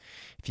time.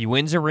 If he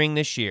wins a ring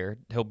this year,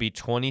 he'll be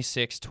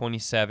 26,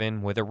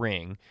 27 with a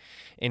ring,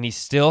 and he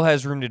still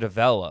has room to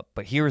develop.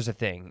 But here's the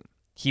thing.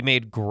 He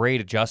made great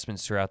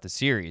adjustments throughout the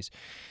series.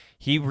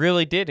 He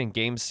really did in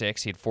Game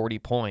 6. He had 40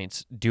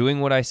 points,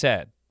 doing what I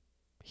said.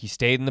 He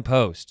stayed in the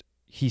post.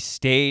 He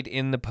played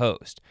in the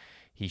post.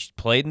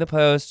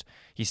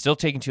 He's still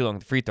taking too long at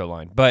the free throw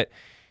line, but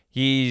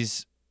he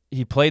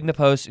played in the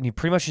post, and he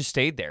pretty much just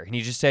stayed there. And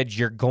he just said,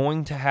 you're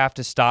going to have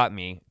to stop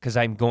me because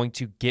I'm going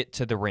to get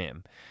to the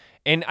rim.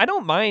 And I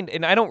don't mind,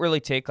 and I don't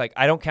really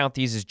I don't count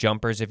these as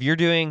jumpers. If you're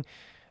doing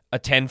a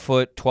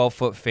 10-foot,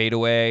 12-foot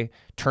fadeaway,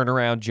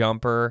 turnaround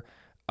jumper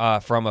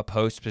from a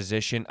post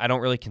position, I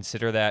don't really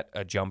consider that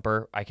a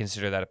jumper. I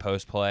consider that a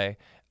post play.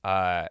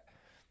 But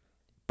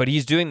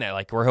he's doing that,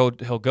 like, where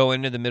he'll go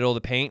into the middle of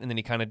the paint, and then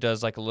he kind of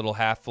does like a little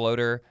half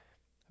floater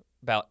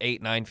about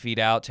 8-9 feet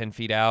out, 10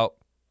 feet out.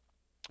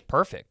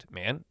 Perfect,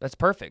 man. That's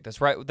perfect. That's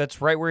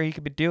right where he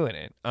could be doing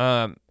it.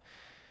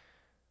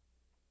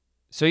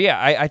 So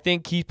yeah, I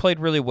think he played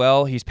really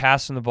well. He's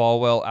passing the ball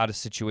well out of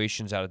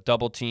situations, out of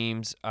double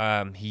teams.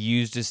 He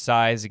used his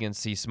size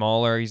against the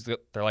smaller.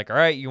 They're like, all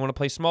right, you want to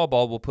play small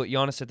ball? We'll put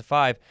Giannis at the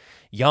 5.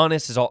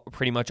 Giannis is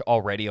pretty much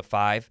already a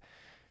 5.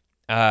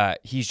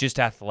 He's just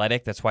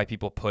athletic. That's why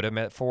people put him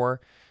at 4.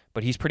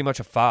 But he's pretty much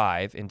a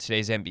 5 in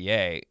today's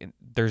NBA.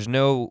 There's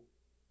no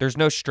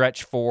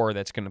stretch 4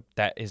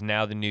 that is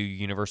now the new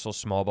universal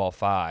small ball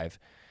 5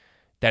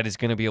 that is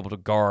going to be able to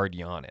guard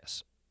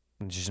Giannis.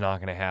 It's just not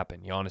going to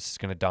happen. Giannis is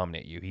going to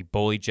dominate you. He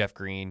bullied Jeff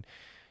Green.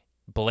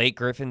 Blake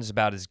Griffin's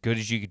about as good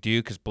as you could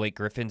do because Blake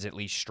Griffin's at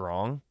least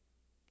strong,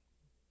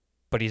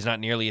 but he's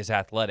not nearly as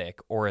athletic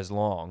or as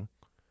long.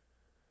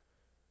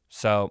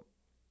 So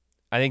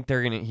I think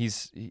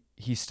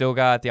he's still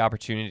got the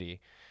opportunity.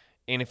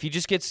 And if he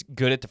just gets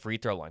good at the free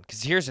throw line,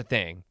 because here's the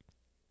thing.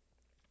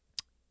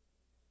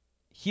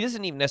 He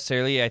doesn't even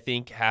necessarily, I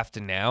think, have to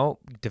now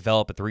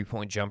develop a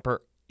three-point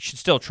jumper. He should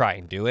still try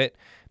and do it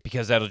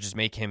because that'll just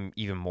make him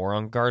even more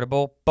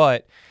unguardable.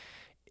 But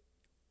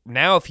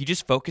now if he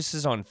just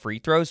focuses on free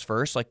throws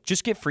first, like,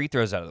 just get free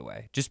throws out of the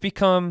way. Just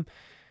become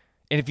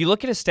 – and if you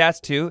look at his stats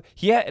too,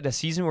 he had a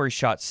season where he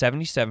shot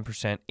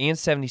 77% and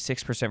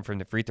 76% from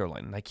the free throw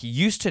line. Like, he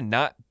used to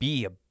not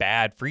be a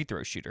bad free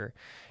throw shooter.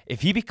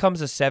 If he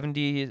becomes a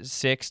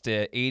 76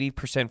 to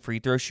 80% free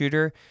throw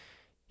shooter –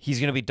 he's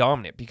going to be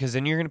dominant because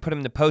then you're going to put him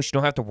in the post. You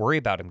don't have to worry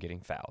about him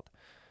getting fouled.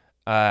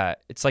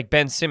 It's like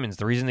Ben Simmons.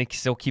 The reason they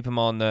still keep him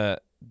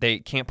they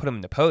can't put him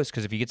in the post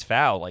because if he gets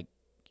fouled, like,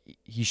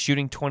 he's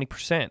shooting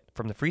 20%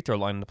 from the free throw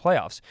line in the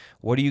playoffs.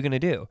 What are you going to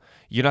do?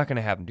 You're not going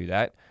to have him do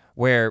that.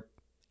 Where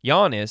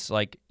Giannis,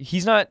 like,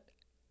 he's not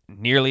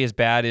nearly as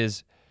bad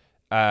as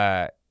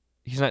Ben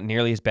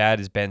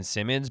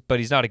Simmons, but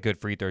he's not a good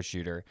free throw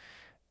shooter.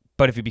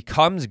 But if he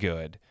becomes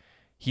good,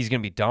 he's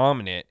going to be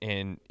dominant,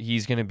 and you're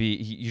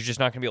just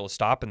not going to be able to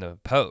stop in the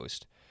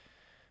post.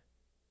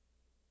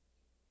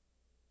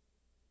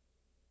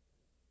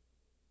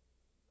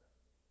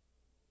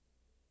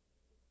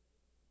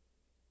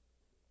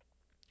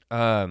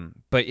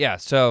 But yeah,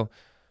 so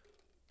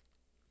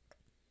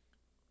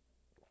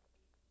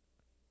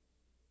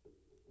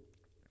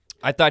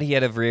I thought he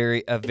had a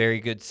very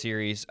good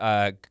series.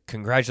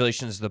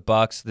 Congratulations to the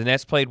Bucks. The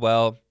Nets played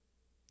well.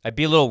 I'd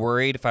be a little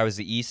worried if I was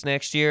the East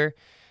next year.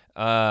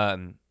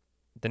 The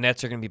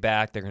Nets are going to be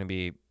back. They're going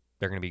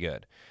to be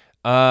good.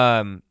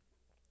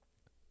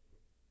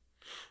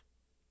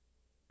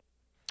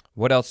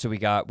 What else do we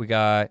got? We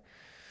got.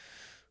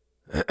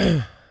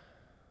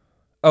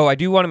 Oh, I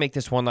do want to make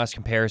this one last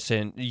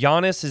comparison.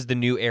 Giannis is the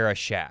new era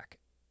Shaq.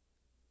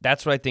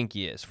 That's what I think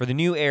he is. For the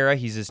new era,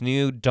 he's this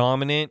new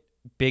dominant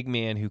big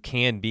man who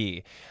can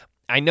be.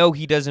 I know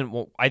he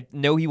doesn't. I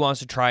know he wants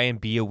to try and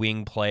be a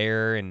wing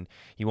player, and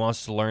he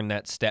wants to learn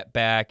that step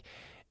back.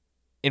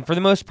 And for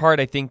the most part,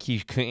 I think he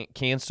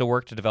can still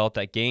work to develop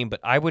that game, but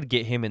I would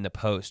get him in the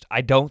post.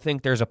 I don't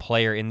think there's a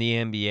player in the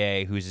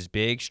NBA who's as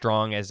big,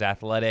 strong, as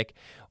athletic,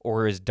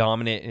 or as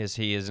dominant as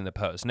he is in the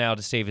post. Now,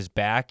 to save his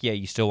back, yeah,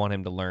 you still want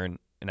him to learn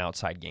an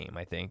outside game,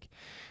 I think.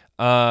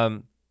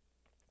 But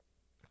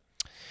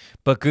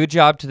good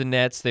job to the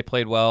Nets. They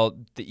played well.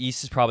 The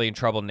East is probably in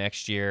trouble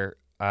next year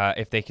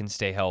if they can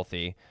stay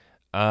healthy.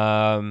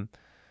 KD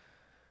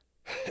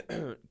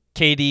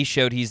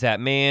showed he's that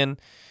man.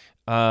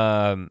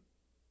 And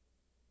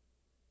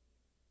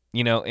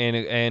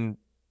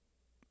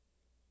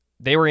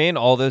they were in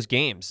all those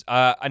games.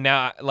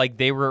 Now, like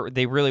they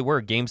really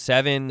were. Game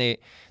 7,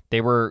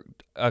 they were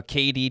a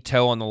KD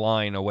toe on the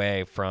line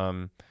away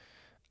from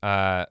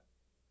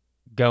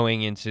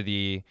going into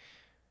the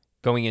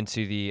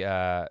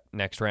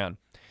next round.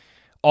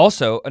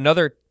 Also,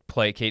 another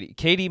play,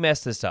 KD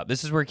messed this up.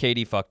 This is where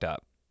KD fucked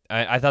up.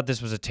 I thought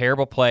this was a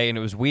terrible play, and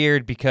it was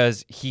weird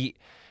because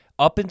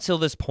up until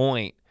this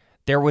point,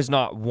 there was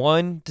not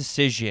one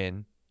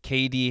decision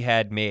KD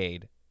had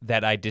made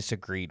that I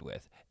disagreed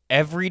with.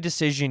 Every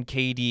decision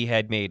KD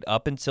had made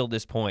up until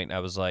this point, I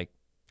was like,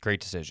 great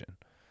decision.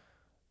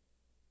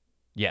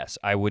 Yes,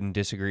 I wouldn't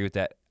disagree with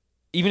that.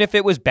 Even if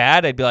it was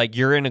bad, I'd be like,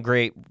 you're in a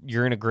great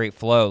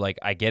flow. Like,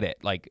 I get it.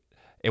 Like,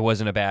 it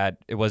wasn't a bad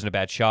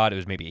shot. It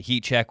was maybe a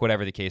heat check,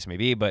 whatever the case may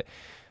be. But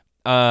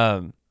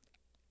I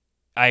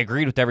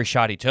agreed with every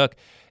shot he took,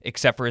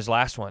 except for his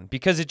last one,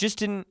 because it just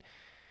didn't.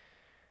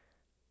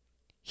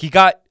 He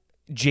got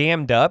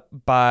jammed up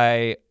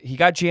by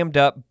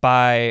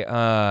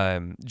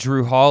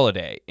Drew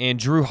Holiday, and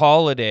Drew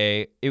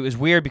Holiday. It was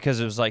weird because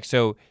it was like,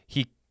 so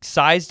he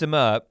sized him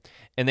up,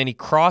 and then he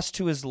crossed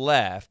to his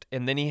left,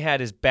 and then he had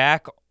his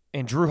back,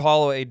 and Drew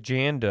Holiday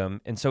jammed him,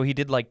 and so he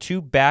did like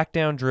 2 back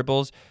down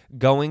dribbles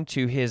going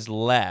to his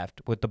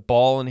left with the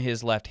ball in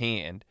his left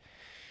hand,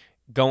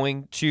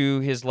 going to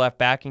his left,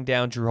 backing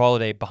down Drew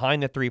Holiday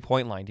behind the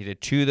 3-point line. He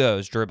did 2 of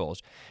those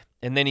dribbles,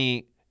 and then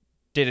he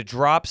did a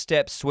drop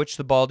step, switch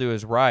the ball to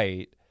his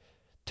right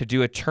to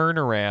do a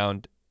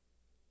turnaround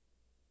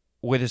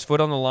with his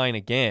foot on the line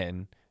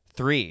again,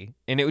 3.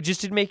 And it just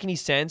didn't make any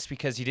sense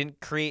because he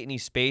didn't create any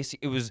space.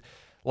 It was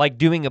like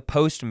doing a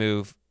post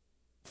move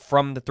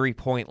from the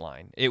 3-point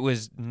line. It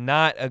was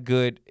not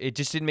it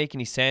just didn't make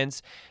any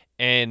sense.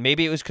 And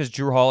maybe it was because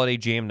Drew Holiday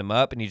jammed him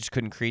up and he just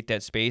couldn't create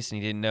that space,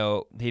 and he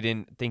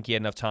didn't think he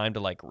had enough time to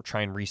like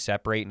try and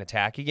re-separate and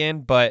attack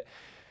again. But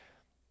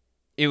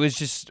it was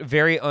just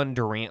very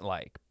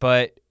un-Durant-like.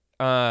 But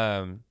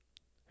up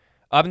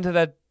until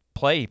that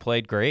play, he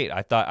played great.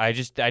 I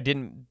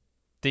didn't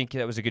think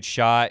that was a good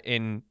shot,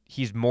 and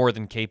he's more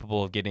than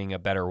capable of getting a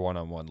better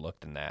one-on-one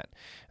look than that.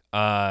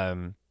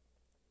 I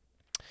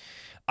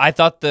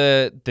thought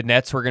the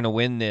Nets were going to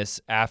win this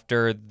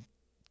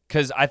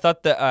because I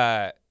thought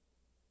the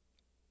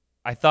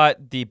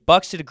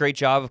Bucks did a great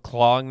job of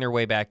clawing their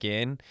way back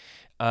in.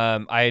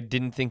 I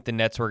didn't think the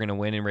Nets were going to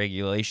win in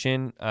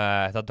regulation.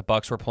 I thought the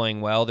Bucks were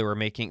playing well. They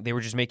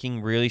were just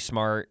making really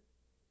smart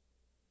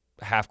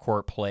half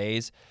court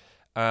plays.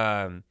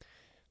 They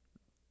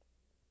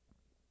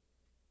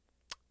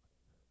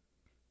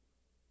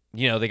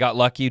got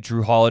lucky.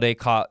 Drew Holiday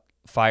caught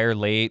fire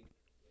late.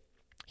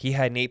 He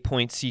had an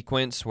 8-point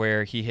sequence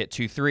where he hit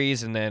 2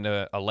 threes and then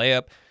a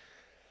layup.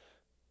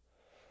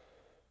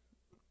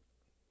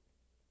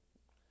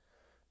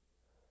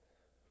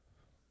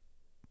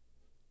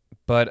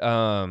 But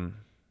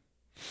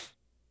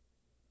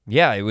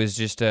yeah, it was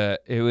just they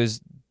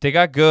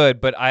got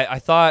good, but I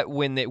thought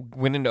when they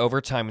went into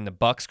overtime and the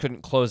Bucks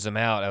couldn't close them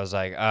out, I was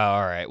like, oh,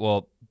 all right,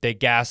 well, they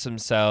gassed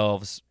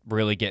themselves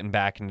really getting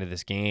back into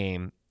this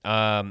game.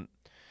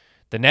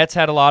 The Nets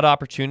had a lot of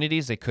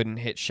opportunities. They couldn't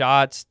hit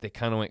shots. They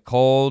kind of went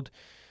cold.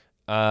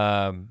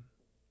 Bucks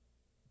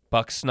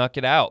snuck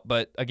it out.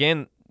 But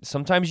again,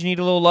 sometimes you need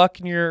a little luck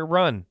in your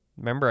run.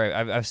 Remember,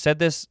 I've said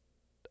this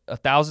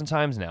 1,000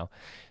 times now.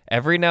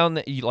 Every now and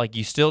then,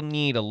 you still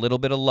need a little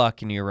bit of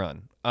luck in your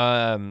run.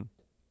 Oh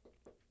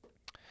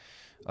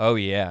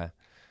yeah.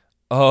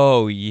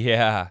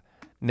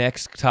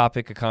 Next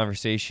topic of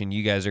conversation.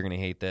 You guys are gonna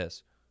hate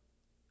this.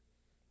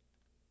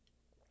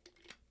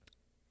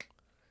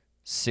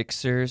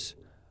 Sixers,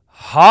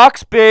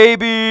 Hawks,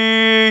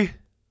 baby.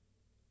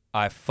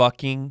 I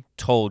fucking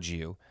told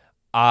you.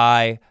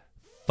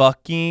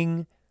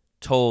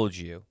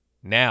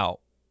 Now,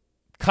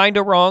 kind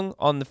of wrong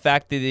on the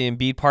fact that the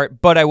Embiid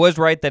part, but I was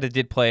right that it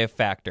did play a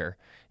factor.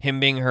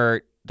 Him being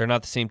hurt, they're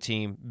not the same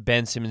team.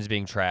 Ben Simmons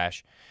being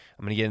trash.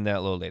 I'm going to get into that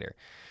a little later.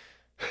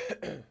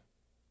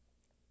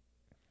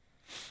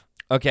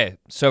 Okay,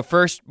 so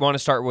first, I'm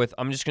just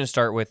going to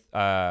start with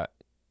Joel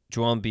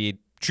Embiid.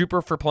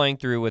 Trooper for playing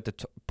through with the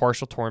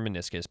partial torn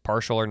meniscus,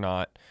 partial or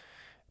not,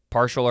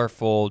 partial or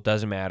full,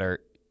 doesn't matter.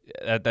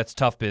 That's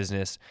tough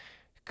business.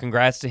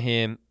 Congrats to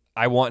him.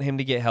 I want him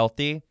to get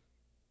healthy,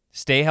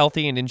 stay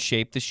healthy and in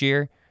shape this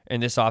year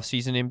and this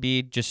offseason,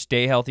 Embiid. Just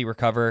stay healthy,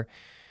 recover,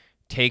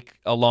 take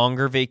a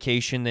longer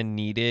vacation than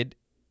needed.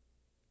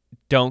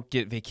 Don't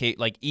get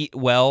eat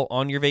well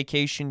on your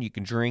vacation. You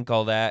can drink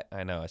all that.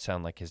 I know I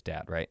sound like his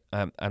dad, right?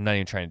 I'm not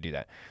even trying to do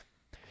that.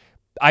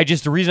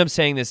 The reason I'm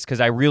saying this is because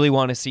I really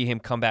want to see him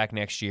come back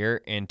next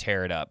year and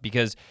tear it up,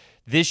 because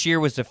this year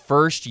was the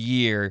first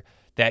year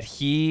that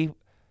he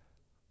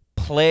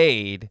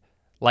played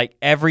like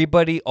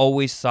everybody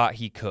always thought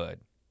he could.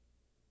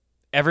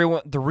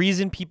 The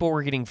reason people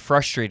were getting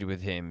frustrated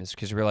with him is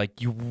because we're like,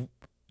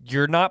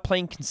 you're not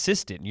playing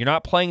consistent. You're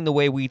not playing the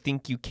way we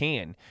think you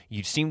can.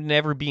 You seem to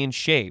never be in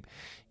shape.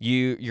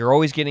 You're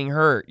always getting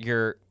hurt.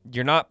 You're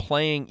not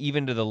playing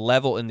even to the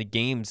level in the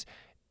games.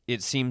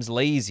 It seems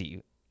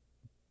lazy.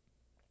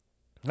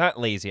 Not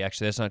lazy,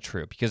 actually. That's not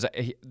true. Because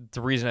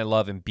the reason I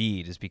love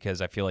Embiid is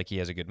because I feel like he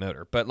has a good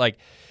motor. But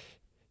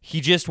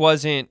he just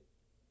wasn't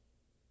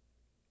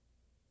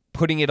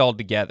putting it all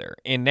together.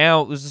 And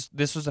now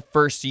this was the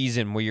first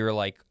season where you're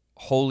like,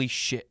 holy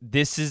shit,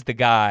 this is the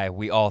guy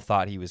we all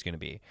thought he was going to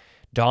be.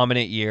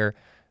 Dominant year.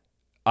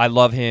 I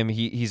love him.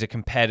 He's a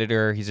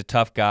competitor. He's a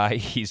tough guy.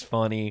 He's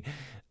funny.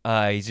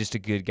 He's just a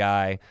good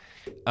guy.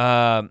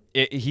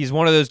 He's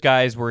one of those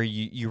guys where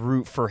you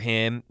root for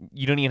him.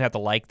 You don't even have to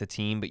like the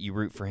team, but you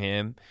root for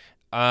him.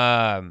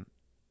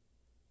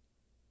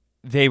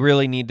 They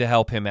really need to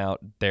help him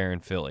out there in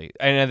Philly,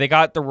 and they've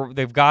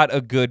got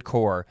a good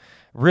core.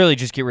 Really,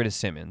 just get rid of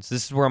Simmons.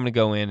 This is where I'm going to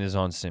go in, is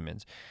on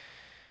Simmons.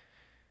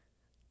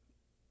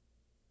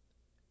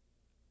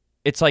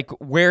 It's like,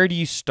 where do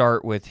you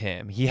start with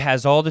him? He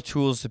has all the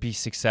tools to be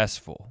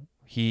successful.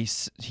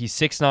 He's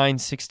 6'9",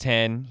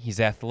 6'10". He's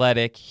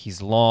athletic.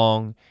 He's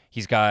long.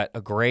 He's got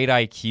a great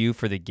IQ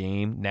for the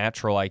game,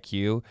 natural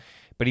IQ,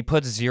 but he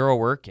puts zero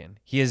work in.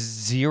 He has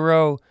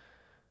zero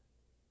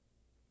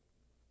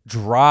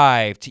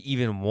drive to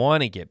even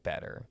want to get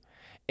better.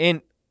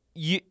 And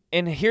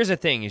here's the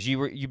thing: is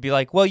you'd be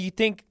like, well, you'd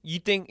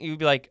be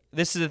like,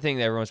 this is the thing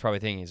that everyone's probably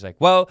thinking. He's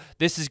like, well,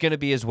 this is going to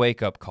be his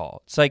wake up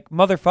call. It's like,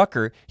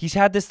 motherfucker, he's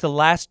had this the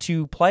last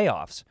 2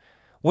 playoffs.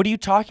 What are you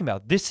talking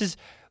about? This is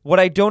what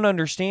I don't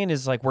understand,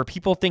 is like where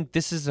people think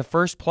this is the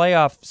first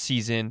playoff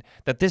season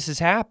that this has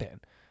happened.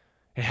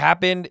 It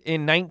happened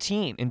in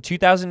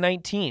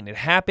 2019. It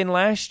happened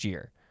last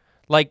year.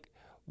 Like,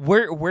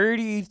 where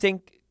do you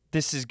think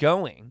this is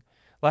going?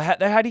 Like,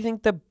 how do you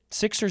think the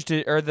Sixers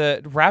did, or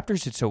the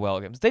Raptors did so well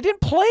against? They didn't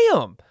play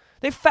them.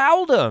 They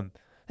fouled them.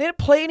 They didn't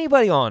play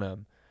anybody on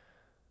them.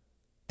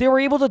 They were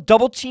able to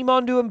double team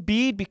onto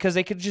Embiid because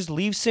they could just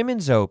leave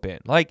Simmons open.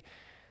 Like,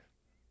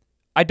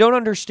 I don't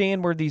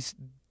understand where these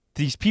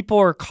people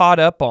are caught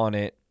up on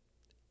it,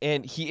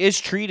 and he is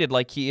treated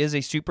like he is a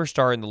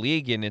superstar in the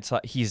league, and it's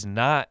like he's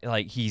not.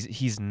 Like,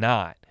 he's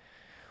not.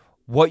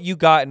 What you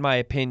got, in my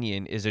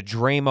opinion, is a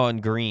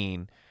Draymond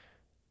Green,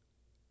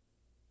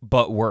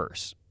 but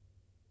worse.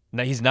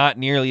 Now, he's not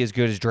nearly as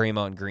good as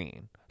Draymond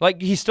Green. Like,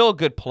 he's still a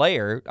good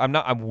player. I'm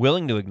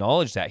willing to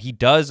acknowledge that. He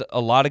does a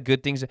lot of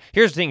good things.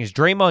 Here's the thing: is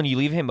Draymond, you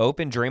leave him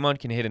open, Draymond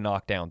can hit a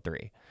knockdown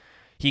 3.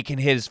 He can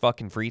hit his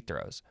fucking free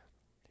throws.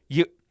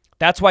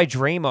 That's why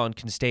Draymond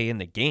can stay in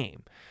the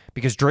game.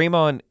 Because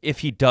Draymond, if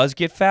he does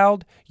get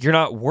fouled, you're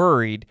not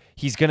worried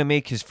he's going to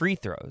make his free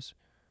throws.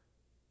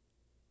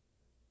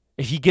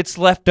 If he gets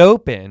left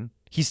open,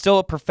 he's still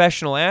a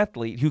professional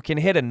athlete who can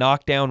hit a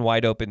knockdown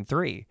wide open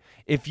 3.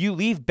 If you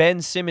leave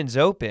Ben Simmons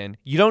open,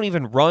 you don't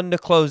even run to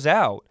close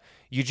out.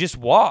 You just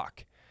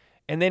walk.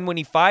 And then when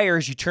he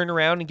fires, you turn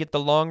around and get the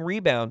long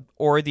rebound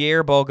or the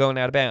air ball going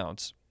out of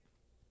bounds.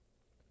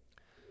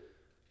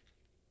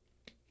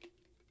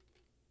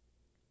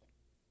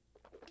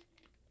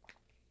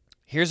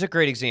 Here's a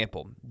great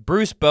example.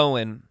 Bruce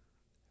Bowen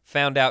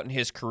found out in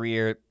his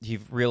career, he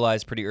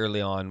realized pretty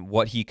early on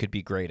what he could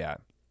be great at.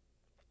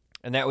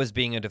 And that was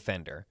being a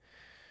defender.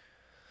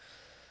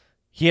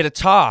 He had a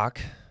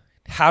talk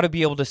how to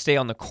be able to stay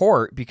on the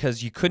court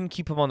because you couldn't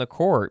keep him on the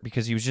court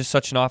because he was just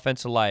such an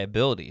offensive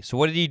liability. So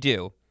what did he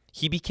do?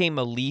 He became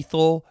a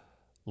lethal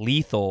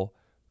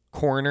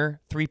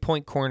corner,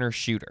 3-point corner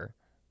shooter.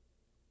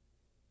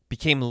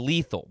 Became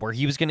lethal, where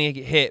he was going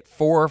to hit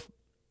 4,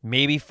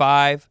 maybe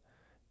 5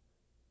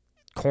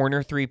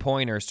 corner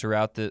 3-pointers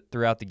throughout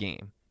the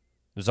game.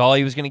 It was all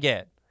he was going to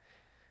get.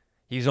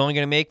 He was only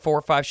going to make 4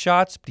 or 5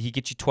 shots, but he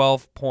gets you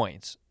 12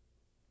 points,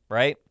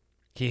 right?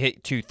 He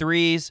hit 2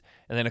 threes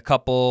and then a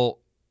couple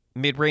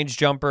mid-range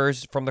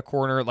jumpers from the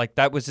corner. Like,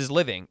 that was his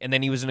living. And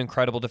then he was an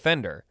incredible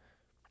defender.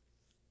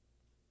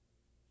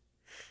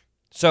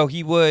 So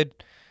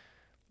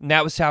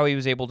that was how he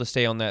was able to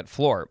stay on that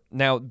floor.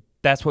 Now,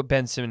 that's what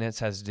Ben Simmons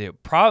has to do.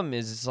 Problem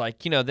is, it's like,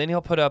 then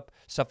he'll put up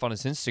stuff on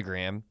his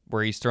Instagram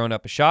where he's throwing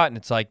up a shot, and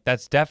it's like,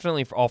 that's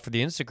definitely all for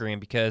the Instagram,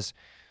 because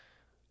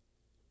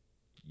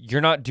you're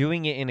not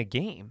doing it in a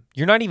game.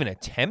 You're not even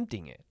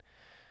attempting it.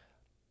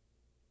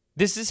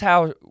 This is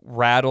how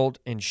rattled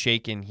and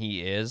shaken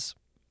he is.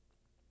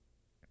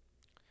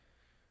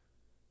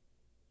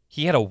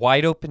 He had a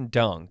wide open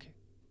dunk.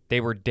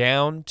 They were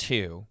down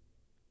 2.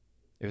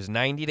 It was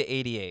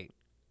 90-88.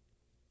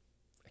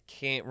 I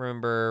can't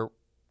remember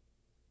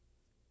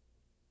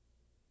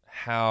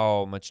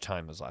how much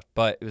time was left,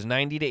 but it was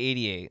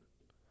 90-88.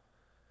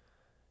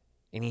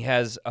 And he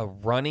has a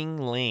running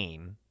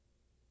lane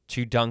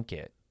to dunk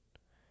it.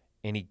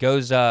 And he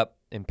goes up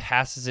and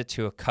passes it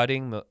to a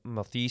cutting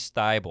Maltese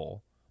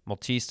Thibault,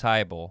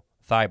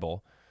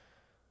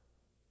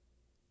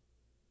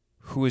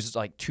 who is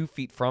like 2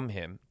 feet from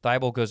him.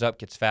 Thibault goes up,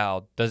 gets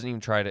fouled, doesn't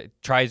even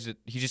tries it.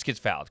 He just gets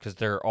fouled because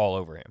they're all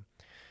over him.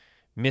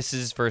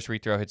 Misses first free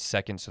throw, hits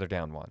second, so they're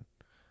down 1.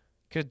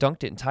 Could have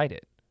dunked it and tied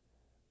it.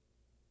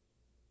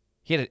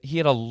 He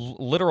had a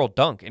literal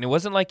dunk, and it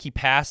wasn't like he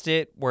passed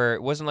it where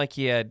it wasn't like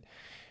he had,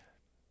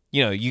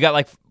 you got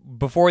like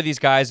before these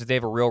guys, if they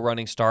have a real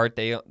running start,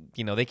 they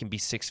can be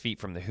 6 feet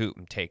from the hoop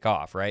and take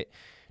off, right?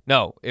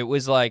 No, it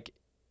was like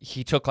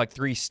he took like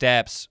 3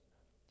 steps.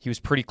 He was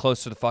pretty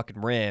close to the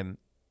fucking rim,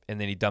 and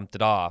then he dumped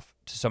it off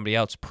to somebody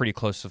else pretty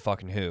close to the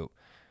fucking hoop,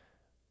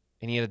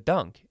 and he had a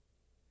dunk.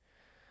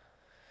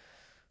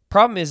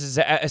 Problem is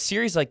that a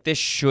series like this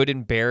should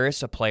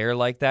embarrass a player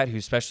like that,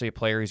 especially a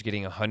player who's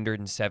getting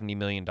 $170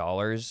 million.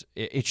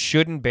 It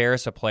should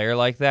embarrass a player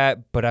like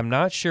that, but I'm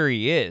not sure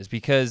he is,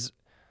 because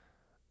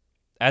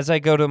as I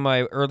go to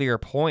my earlier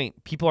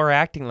point, people are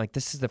acting like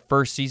this is the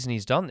first season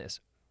he's done this.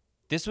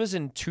 This was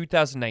in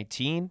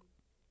 2019.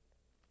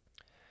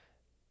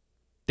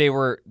 They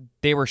were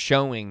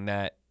showing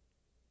that.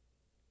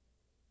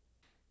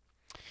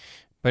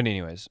 But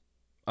anyways,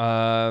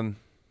 so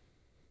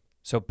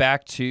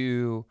back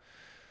to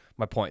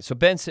my point. So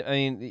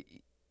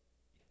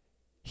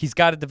he's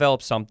got to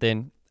develop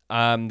something.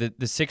 The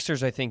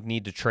Sixers, I think,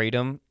 need to trade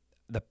him.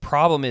 The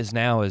problem is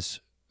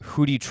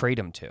who do you trade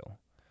him to?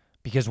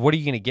 Because what are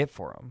you going to get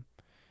for him?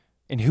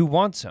 And who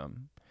wants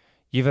him?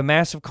 You have a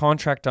massive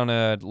contract on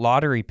a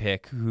lottery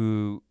pick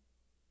who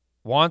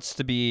wants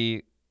to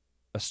be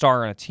a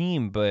star on a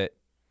team, but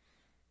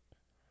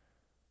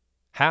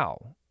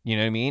how? You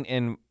know what I mean?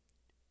 And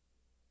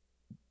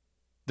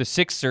the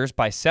Sixers,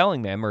 by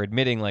selling them, are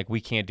admitting like we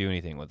can't do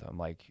anything with him.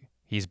 Like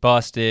he's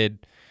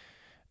busted.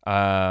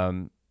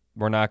 We're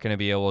not going to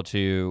be able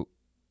to.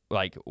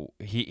 Like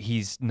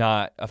he's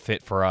not a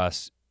fit for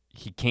us.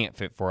 He can't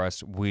fit for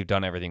us. We've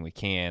done everything we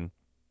can.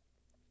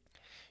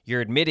 You're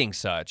admitting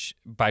such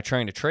by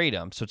trying to trade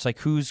him. So it's like,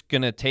 who's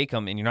going to take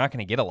him? And you're not going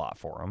to get a lot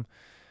for him.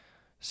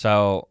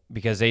 So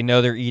because they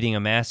know they're eating a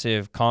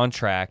massive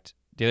contract.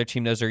 The other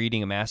team knows they're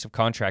eating a massive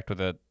contract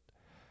with a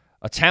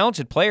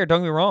talented player.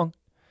 Don't get me wrong.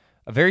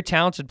 A very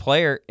talented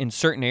player in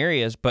certain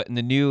areas, but in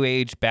the new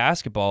age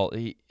basketball,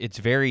 it's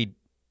very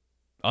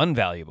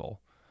unvaluable.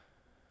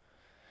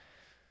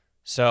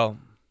 So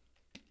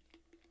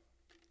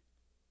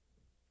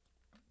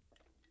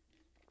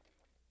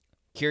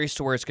curious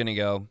to where it's going to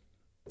go.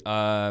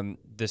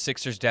 The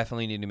Sixers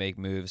definitely need to make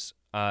moves.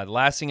 The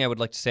last thing I would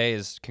like to say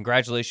is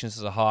congratulations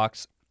to the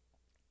Hawks.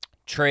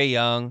 Trae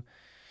Young,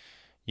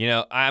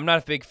 I'm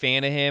not a big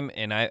fan of him,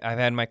 and I've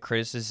had my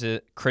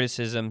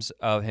criticisms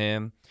of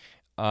him.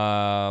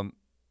 But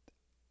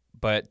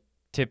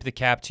tip the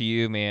cap to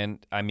you, man.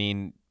 I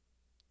mean,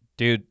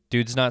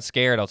 dude's not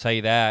scared. I'll tell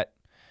you that.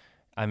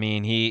 I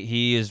mean,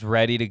 he is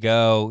ready to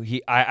go.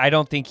 I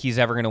don't think he's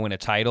ever going to win a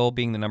title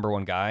being the number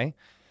 1 guy.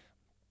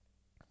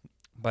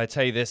 But I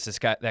tell you this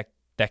guy,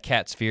 that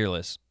cat's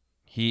fearless.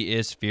 He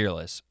is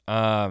fearless.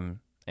 And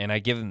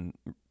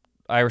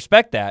I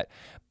respect that,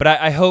 but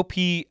I hope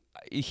he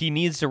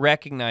needs to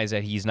recognize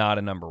that he's not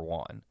a number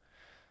 1.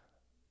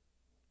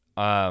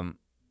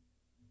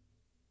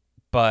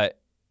 But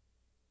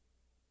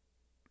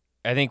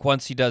I think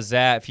once he does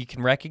that, if he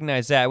can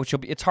recognize that,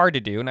 it's hard to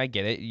do, and I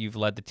get it. You've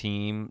led the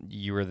team.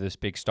 You were this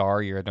big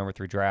star. You're a number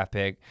 3 draft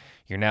pick.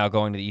 You're now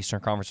going to the Eastern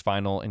Conference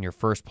Final in your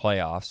first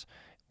playoffs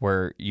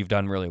where you've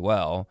done really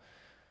well.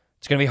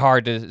 It's going to be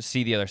hard to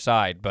see the other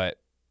side, but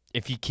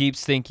if he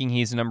keeps thinking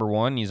he's number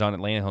 1, he's on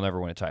Atlanta, he'll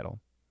never win a title.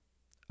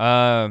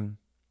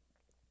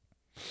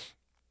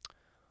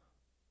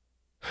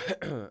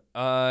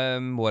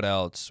 What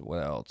else?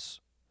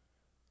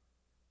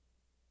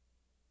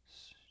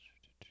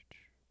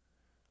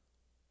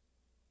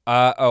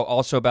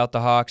 Also about the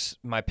Hawks,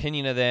 my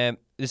opinion of them,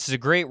 this is a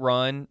great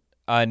run.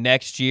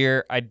 Next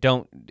year, I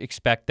don't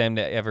expect them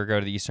to ever go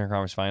to the Eastern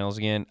Conference Finals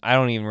again. I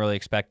don't even really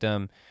expect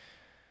them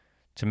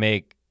to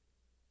make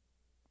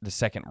the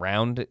second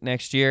round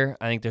next year.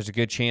 I think there's a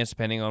good chance,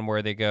 depending on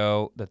where they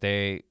go, that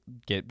they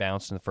get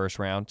bounced in the first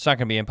round. It's not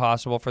going to be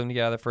impossible for them to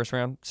get out of the first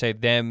round. Say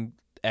them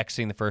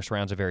exiting the first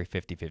round is a very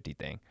 50-50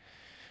 thing.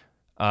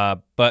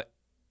 But,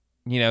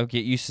 get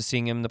used to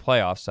seeing them in the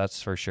playoffs,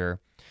 that's for sure.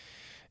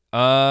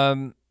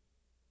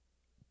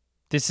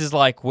 This is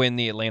like when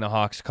the Atlanta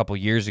Hawks a couple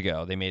years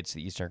ago, they made it to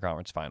the Eastern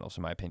Conference Finals,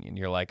 in my opinion.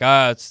 You're like,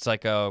 it's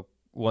like a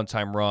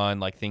one-time run,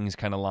 like things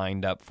kind of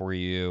lined up for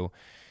you.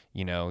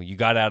 You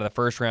got out of the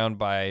first round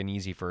by an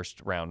easy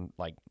first round.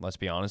 Like, let's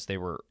be honest, they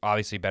were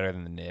obviously better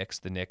than the Knicks.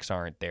 The Knicks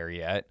aren't there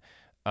yet.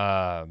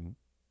 So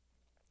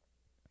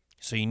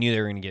you knew they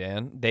were going to get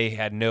in. They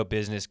had no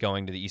business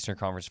going to the Eastern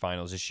Conference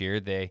Finals this year.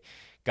 They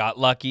got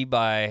lucky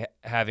by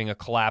having a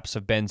collapse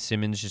of Ben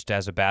Simmons just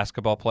as a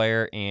basketball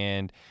player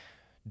and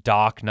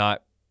Doc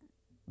not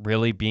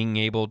really being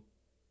able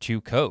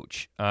to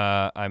coach.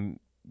 I've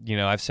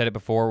said it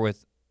before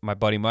with my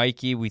buddy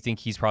Mikey. We think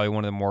he's probably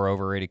one of the more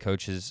overrated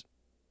coaches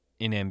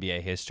in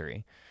NBA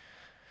history.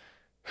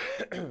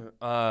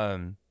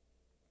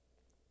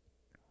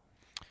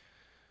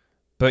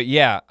 But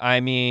yeah, I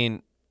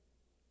mean,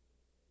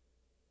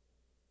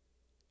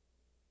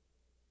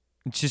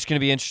 it's just going to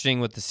be interesting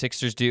what the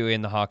Sixers do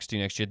and the Hawks do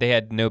next year. They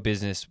had no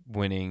business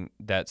winning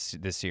this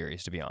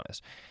series, to be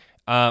honest.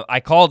 I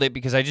called it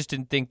because I just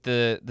didn't think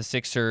the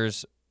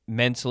Sixers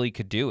mentally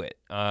could do it.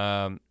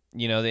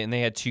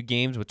 They had 2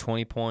 games with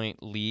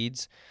 20-point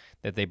leads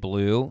that they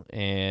blew,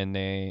 and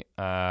they,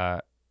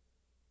 On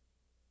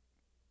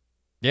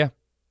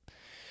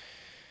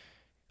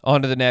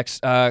to the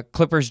next.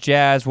 Clippers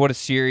Jazz. What a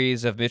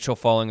series of Mitchell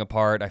falling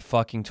apart. I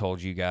fucking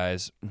told you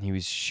guys. He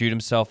was shoot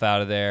himself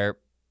out of there.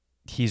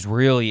 He's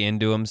really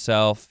into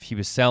himself. He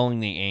was selling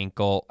the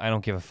ankle. I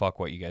don't give a fuck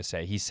what you guys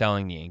say. He's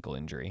selling the ankle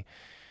injury.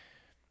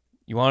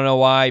 You want to know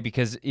why?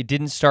 Because it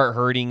didn't start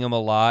hurting him a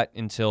lot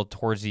until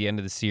towards the end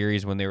of the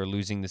series when they were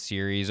losing the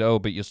series. Oh,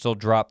 but you'll still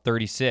drop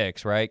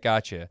 36, right?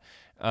 Gotcha.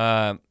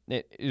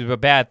 It was a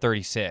bad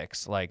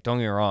 36. Like, don't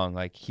get me wrong.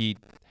 Like, I'm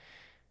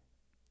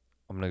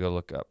going to go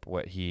look up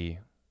what he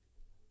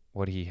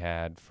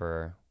had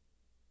for...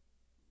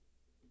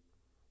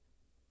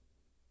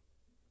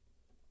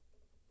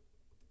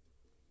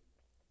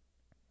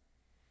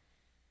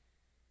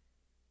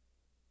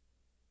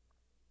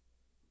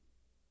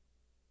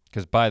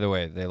 Because, by the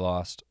way, they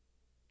lost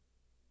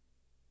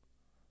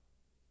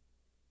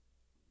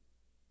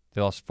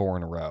 4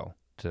 in a row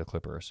to the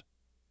Clippers.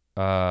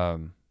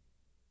 On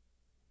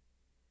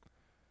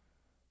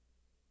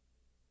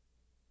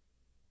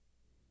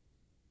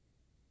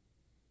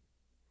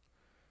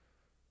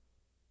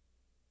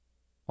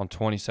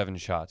 27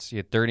 shots. He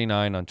had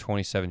 39 on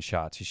 27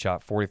 shots. He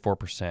shot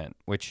 44%,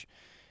 which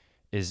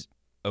is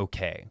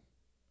okay.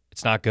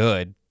 It's not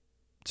good.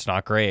 It's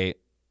not great.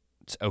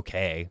 It's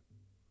okay.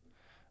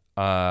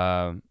 We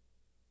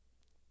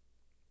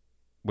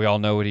all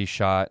know what he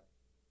shot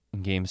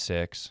in Game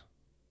 6.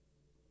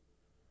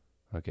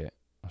 Okay,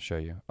 I'll show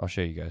you. I'll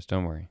show you guys.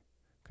 Don't worry.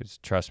 Because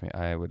trust me,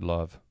 I would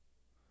love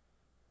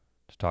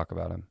to talk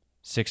about him.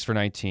 6 for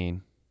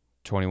 19,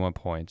 21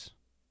 points.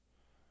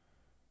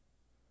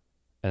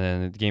 And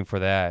then the game for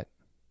that,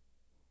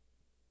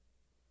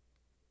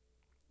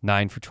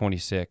 9 for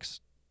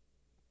 26.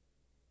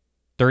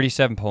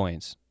 37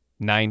 points.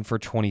 9 for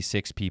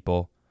 26,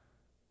 people.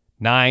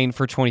 9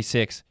 for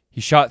 26.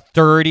 He shot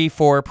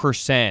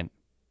 34%.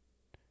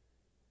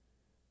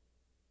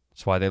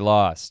 That's why they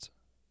lost.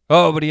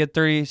 Oh, but he had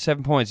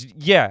 37 points.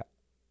 Yeah,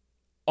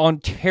 on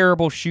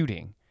terrible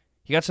shooting.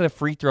 He got to the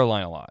free throw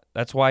line a lot.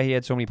 That's why he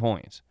had so many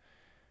points.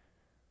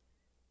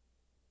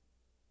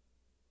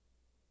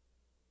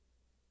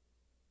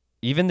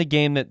 Even the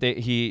game that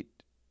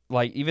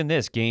even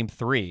this, Game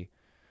 3,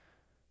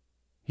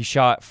 he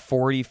shot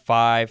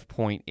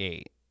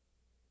 45.8.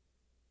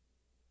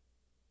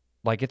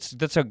 Like,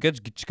 that's a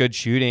good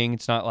shooting.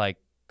 It's not, like,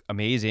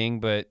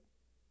 amazing, but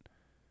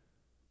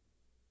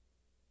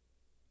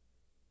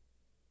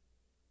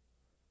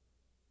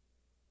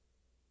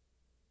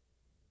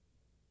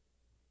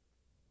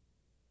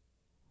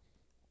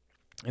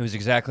it was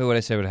exactly what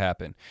I said would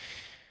happen.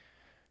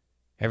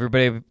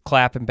 Everybody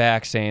clapping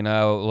back saying,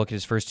 oh, look at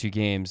his first 2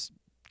 games.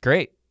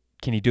 Great.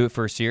 Can he do it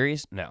for a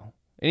series? No.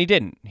 And he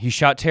didn't. He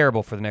shot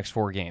terrible for the next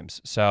 4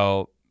 games.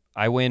 So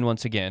I win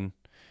once again.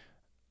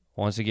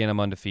 Once again, I'm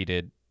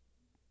undefeated.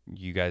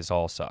 You guys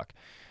all suck.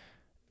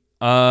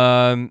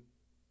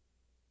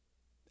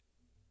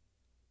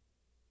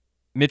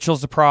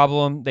 Mitchell's the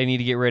problem. They need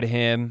to get rid of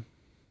him.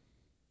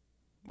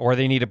 Or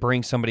they need to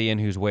bring somebody in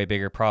who's way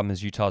bigger. Problem is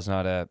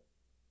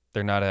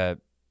they're not a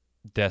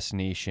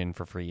destination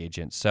for free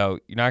agents. So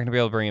you're not going to be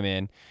able to bring him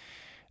in.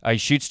 He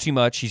shoots too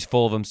much. He's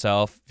full of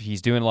himself.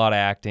 He's doing a lot of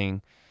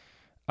acting.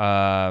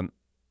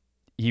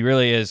 He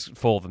really is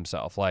full of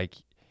himself. Like,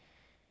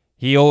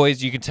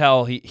 you can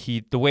tell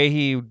he the way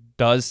he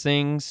does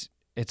things,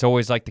 it's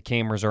always like the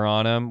cameras are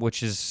on him,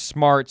 which is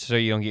smart so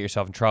you don't get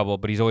yourself in trouble,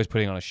 but he's always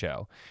putting on a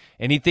show.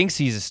 And he thinks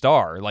he's a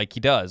star, like he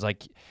does.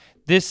 Like,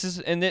 this is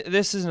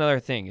another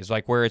thing, is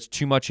like where it's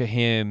too much of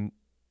him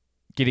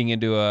getting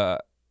into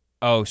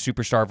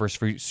superstar versus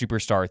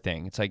superstar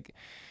thing. It's like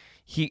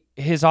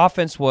his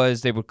offense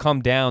was, they would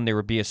come down, there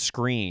would be a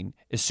screen.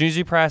 As soon as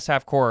he passed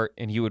half court,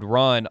 and he would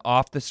run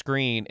off the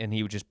screen, and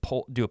he would just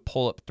do a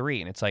pull-up 3.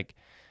 And it's like,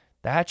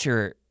 that's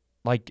your,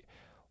 like,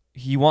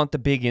 you want the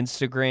big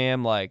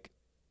Instagram, like,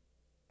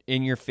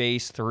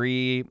 in-your-face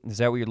 3. Is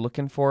that what you're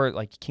looking for?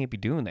 Like, you can't be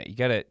doing that. You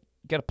gotta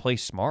play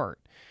smart.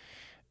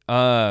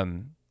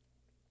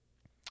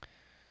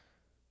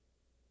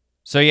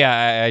 So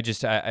yeah, I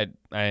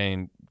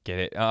didn't get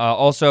it.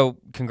 Also,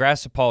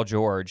 congrats to Paul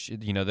George.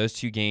 You know, those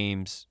 2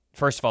 games.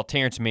 First of all,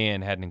 Terrence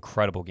Mann had an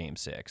incredible game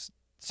 6.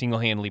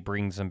 Single-handedly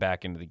brings them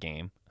back into the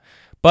game.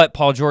 But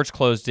Paul George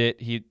closed it.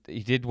 He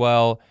did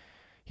well.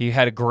 He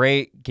had a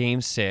great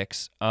game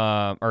 6,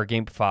 or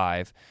game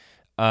 5.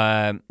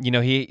 You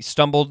know, he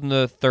stumbled in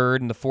the third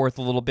and the fourth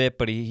a little bit,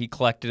 but he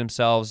collected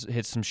himself,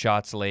 hit some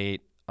shots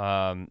late.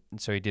 And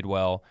so he did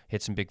well.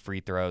 Hit some big free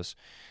throws.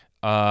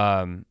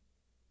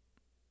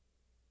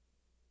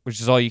 Which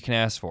is all you can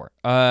ask for.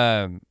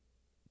 And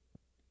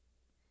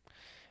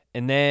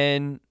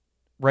then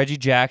Reggie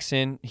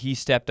Jackson, he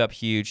stepped up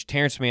huge.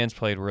 Terrence Mann's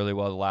played really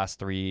well the last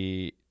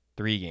three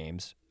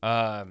games.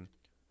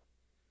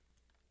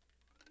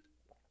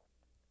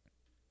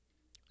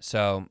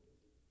 So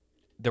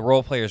the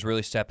role players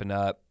really stepping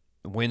up.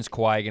 When's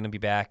Kawhi going to be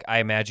back? I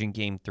imagine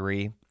game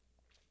 3.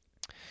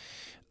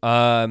 You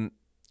know,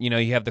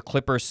 you have the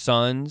Clippers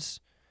Suns,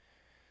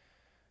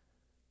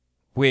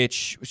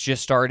 which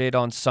just started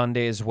on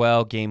Sunday as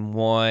well, game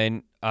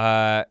 1.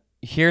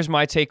 Here's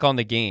my take on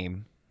the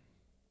game.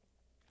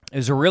 It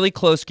was a really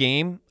close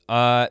game.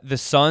 The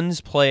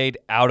Suns played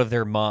out of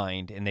their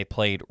mind, and they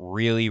played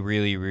really,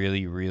 really,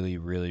 really, really,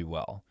 really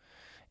well.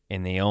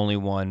 And they only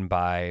won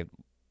by,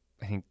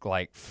 I think,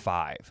 like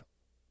 5.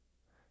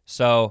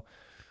 So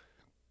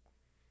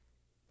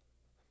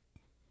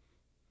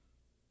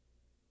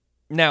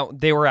now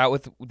they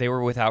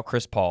were without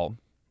Chris Paul.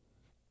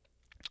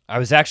 I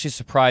was actually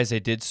surprised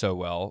they did so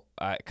well.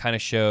 I kind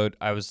of showed,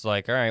 I was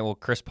like, all right, well,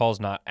 Chris Paul's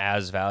not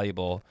as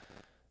valuable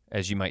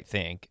as you might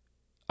think.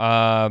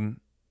 I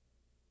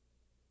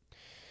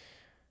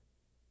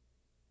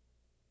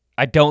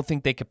don't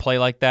think they could play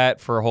like that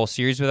for a whole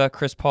series without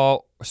Chris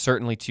Paul.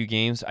 Certainly 2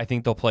 games. I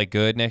think they'll play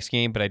good next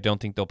game, but I don't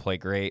think they'll play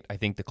great. I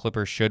think the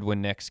Clippers should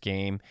win next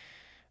game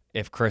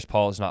if Chris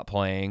Paul is not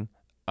playing.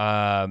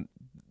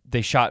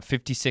 They shot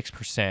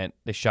 56%.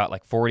 They shot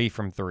like 40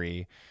 from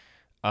 3.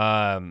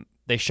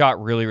 They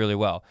shot really, really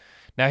well.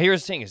 Now,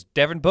 here's the thing: is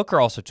Devin Booker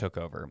also took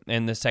over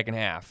in the second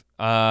half.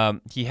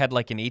 He had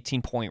like an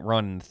 18-point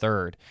run in the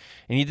third,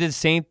 and he did the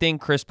same thing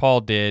Chris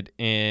Paul did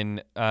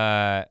in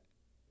the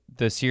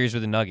series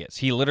with the Nuggets.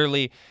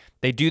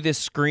 They do this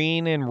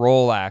screen and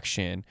roll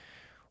action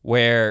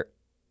where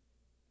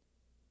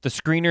the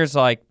screener's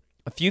like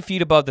a few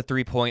feet above the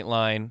 3-point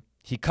line.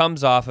 He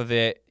comes off of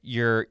it.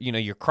 You're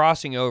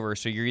crossing over,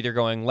 so you're either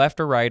going left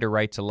to right or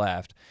right to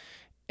left.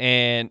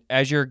 And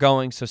as you're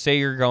going, so say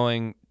you're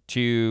going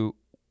to,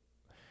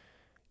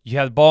 you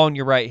have the ball in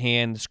your right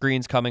hand, the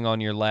screen's coming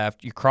on your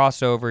left, you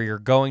cross over, you're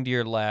going to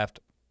your left,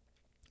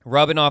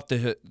 rubbing off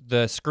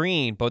the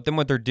screen, but then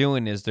what they're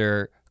doing is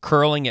they're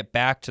curling it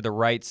back to the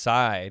right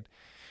side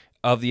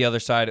of the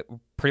other side,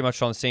 pretty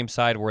much on the same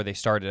side where they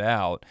started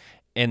out,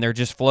 and they're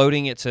just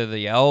floating it to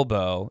the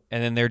elbow,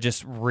 and then they're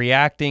just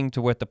reacting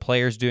to what the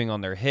player's doing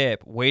on their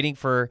hip, waiting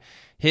for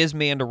his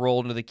man to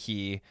roll into the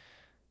key,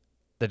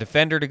 the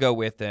defender to go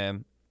with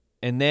them,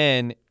 and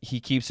then he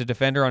keeps the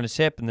defender on his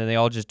hip, and then they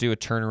all just do a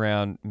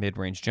turnaround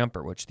mid-range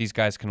jumper, which these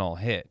guys can all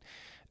hit.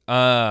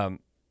 And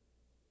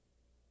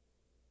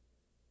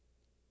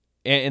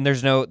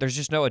there's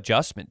just no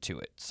adjustment to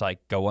it. It's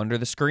like go under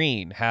the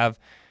screen, have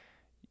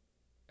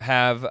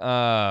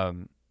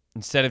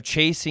instead of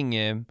chasing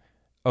him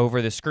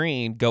over the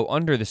screen, go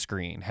under the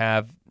screen,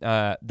 have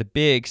the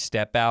big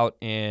step out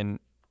and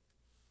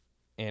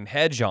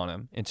hedge on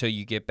him until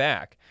you get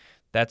back.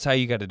 That's how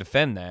you got to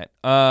defend that.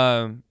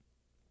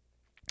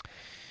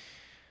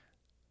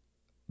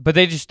 But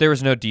there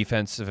was no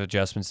defensive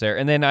adjustments there.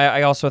 And then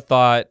I also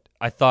thought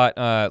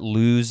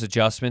Lou's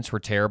adjustments were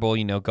terrible.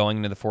 You know, going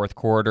into the fourth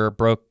quarter,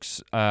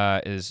 Booker's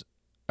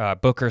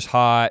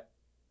hot.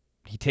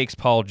 He takes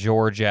Paul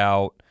George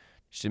out.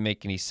 Which didn't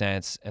make any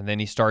sense. And then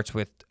he starts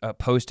with a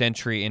post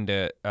entry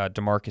into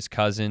DeMarcus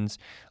Cousins.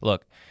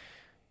 Look,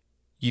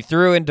 you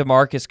threw in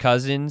DeMarcus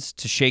Cousins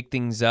to shake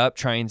things up,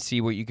 try and see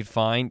what you could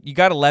find. You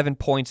got 11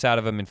 points out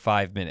of him in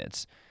 5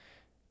 minutes.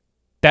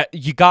 That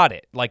you got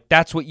it. Like,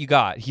 that's what you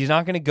got. He's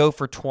not going to go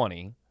for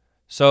 20.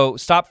 So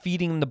stop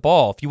feeding him the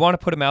ball. If you want to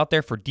put him out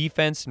there for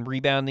defense and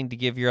rebounding to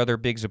give your other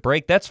bigs a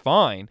break, that's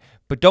fine.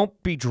 But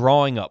don't be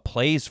drawing up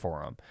plays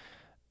for him.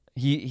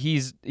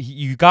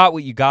 You got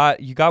what you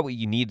got. You got what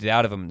you needed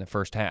out of him in the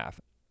first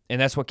half.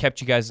 And that's what kept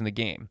you guys in the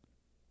game.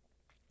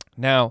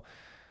 Now,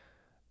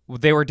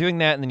 they were doing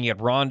that, and then you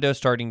had Rondo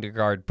starting to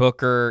guard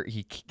Booker.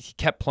 He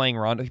kept playing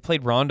Rondo. He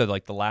played Rondo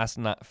like the last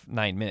 9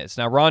 minutes.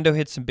 Now, Rondo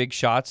hit some big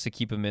shots to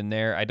keep him in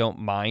there. I don't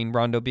mind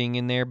Rondo being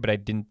in there, but I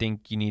didn't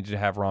think you needed to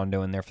have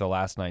Rondo in there for the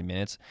last 9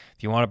 minutes.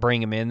 If you want to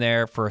bring him in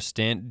there for a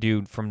stint,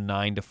 do from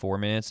 9 to 4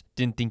 minutes.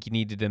 Didn't think you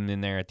needed him in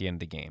there at the end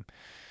of the game.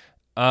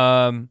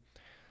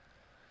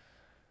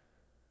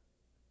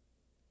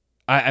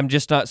 I'm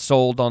just not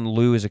sold on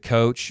Lou as a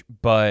coach,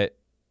 but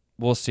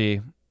we'll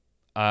see.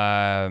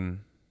 Paul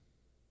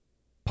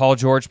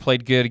George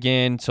played good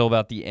again until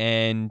about the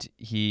end.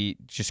 He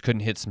just couldn't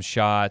hit some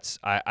shots.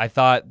 I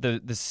thought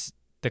the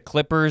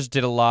Clippers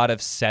did a lot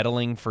of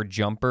settling for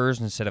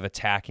jumpers instead of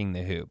attacking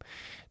the hoop.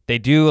 They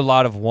do a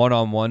lot of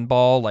one-on-one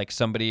ball, like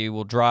somebody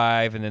will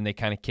drive and then they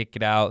kind of kick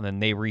it out and then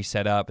they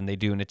reset up and they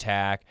do an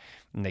attack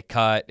and they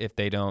cut if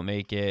they don't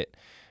make it.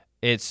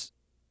 That's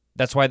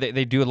why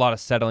they do a lot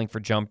of settling for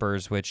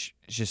jumpers, which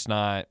is just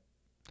not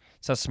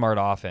smart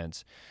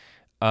offense.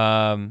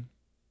 Yeah.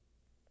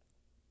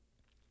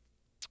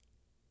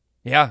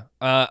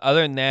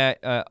 Other than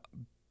that,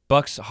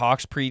 Bucks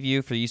Hawks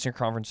preview for the Eastern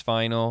Conference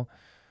Final,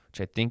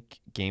 which I think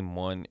game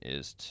 1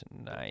 is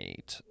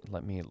tonight.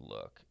 Let me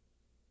look.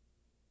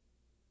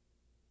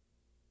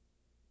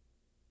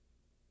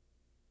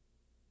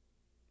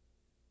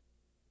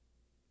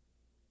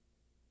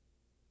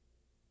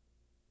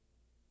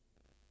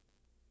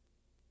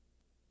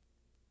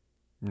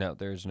 No,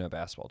 there's no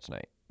basketball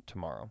tonight.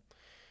 Tomorrow.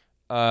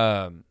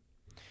 I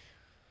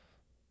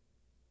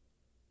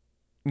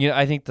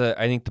think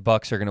the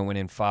Bucks are going to win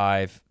in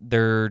 5.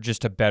 They're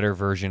just a better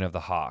version of the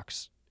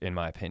Hawks, in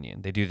my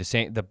opinion. They do the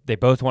same. They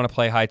both want to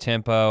play high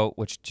tempo,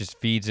 which just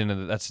feeds into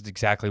that's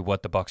exactly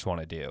what the Bucks want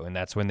to do, and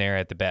that's when they're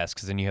at the best.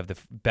 Because then you have the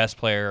best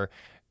player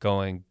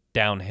going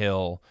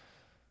downhill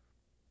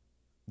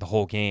the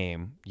whole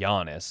game,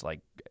 Giannis. Like,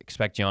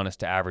 expect Giannis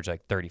to average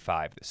like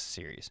 35 this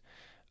series.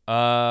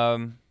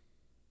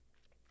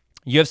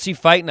 UFC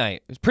Fight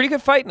Night. It was a pretty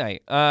good fight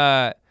night.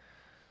 It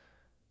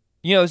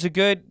was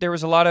there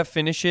was a lot of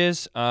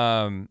finishes.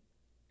 There's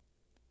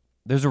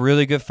a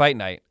really good fight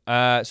night.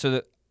 I'm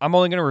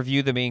only going to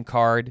review the main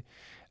card.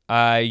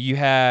 You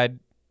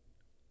had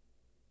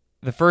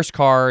the first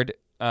card,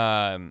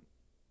 it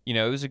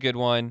was a good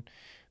one.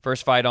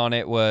 First fight on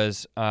it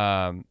was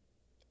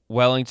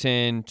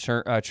Wellington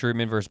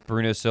Truman versus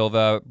Bruno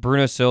Silva.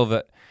 Bruno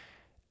Silva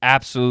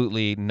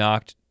absolutely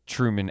knocked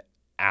Truman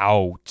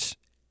out.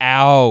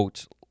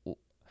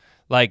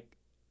 Like,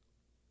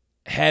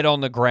 head on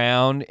the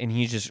ground, and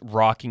he's just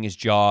rocking his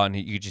jaw, and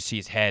you just see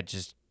his head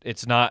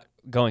it's not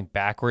going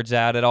backwards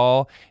at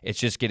all. It's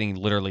just getting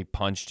literally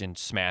punched and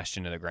smashed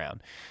into the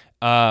ground.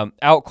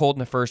 Out cold in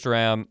the first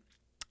round.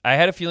 I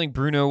had a feeling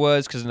Bruno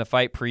was, because in the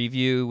fight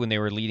preview, when they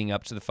were leading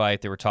up to the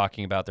fight, they were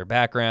talking about their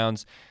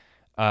backgrounds.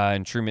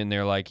 And Truman,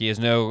 they're like, he has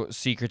no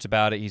secrets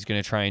about it. He's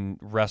going to try and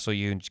wrestle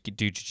you and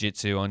do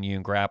jiu-jitsu on you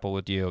and grapple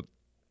with you.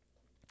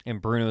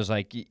 And Bruno was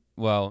like,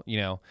 well,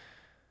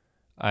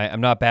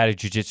 I'm not bad at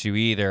jiu-jitsu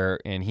either,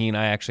 and he and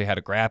I actually had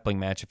a grappling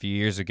match a few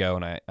years ago,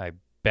 and I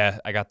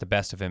got the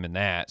best of him in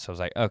that. So I was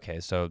like, okay,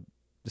 so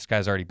this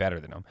guy's already better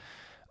than him.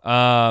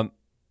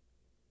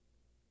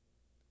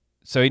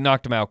 So he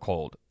knocked him out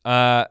cold.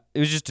 It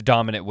was just a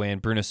dominant win.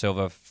 Bruno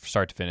Silva,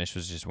 start to finish,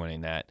 was just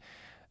winning that.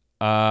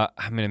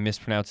 I'm going to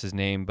mispronounce his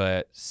name,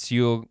 but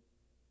Song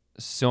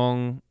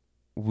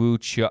Woo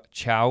Chiu.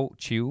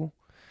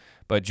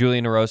 But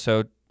Julian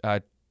Eroso,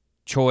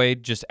 Choi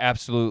just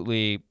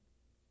absolutely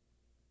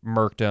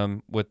murked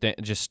him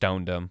just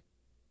stoned him.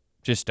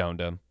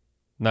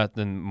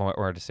 Nothing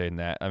more to say than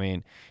that. I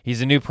mean,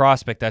 he's a new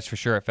prospect, that's for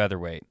sure, at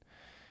featherweight.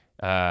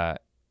 It's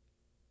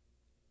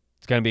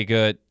going to be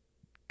good.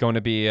 He's going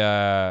to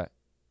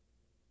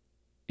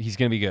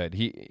be good.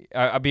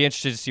 I'll be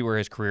interested to see where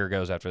his career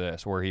goes after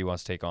this, where he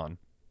wants to take on.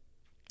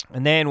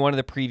 And then one of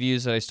the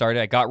previews that I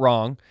started, I got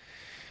wrong.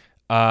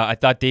 I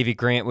thought Davey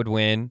Grant would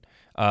win.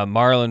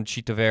 Marlon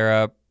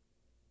Chitavera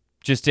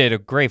just did a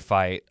great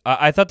fight.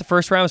 I thought the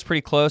first round was pretty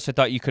close. I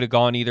thought you could have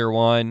gone either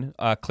one.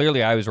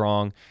 Clearly, I was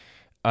wrong.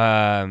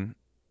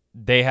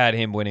 They had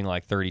him winning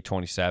like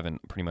 30-27,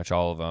 pretty much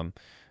all of them.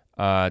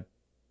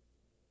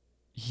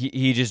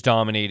 He just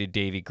dominated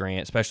Davey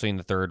Grant, especially in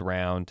the third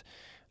round.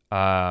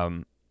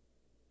 From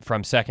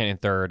second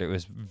and third, it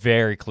was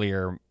very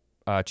clear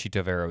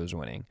Chito Vera was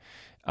winning.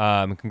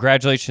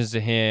 Congratulations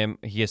to him.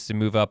 He has to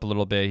move up a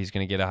little bit. He's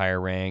going to get a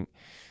higher rank.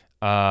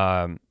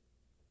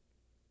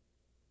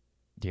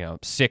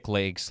 Sick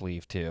leg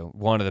sleeve too.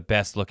 One of the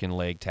best looking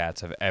leg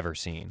tats I've ever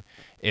seen.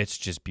 It's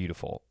just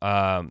beautiful.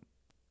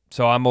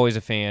 So I'm always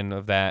a fan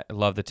of that. I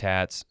love the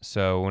tats.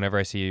 So whenever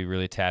I see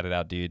really tatted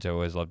out dudes, I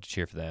always love to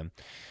cheer for them.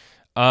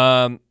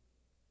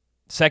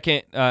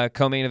 Second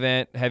co-main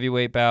event,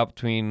 heavyweight bout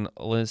between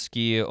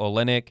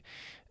Olenek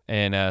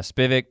and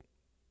Spivak.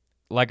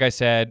 Like I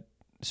said,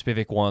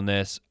 Spivak won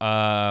this.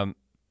 I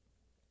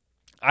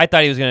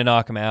thought he was going to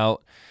knock him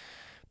out.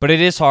 But it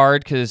is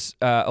hard because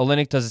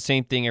Olenek does the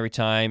same thing every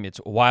time.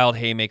 It's wild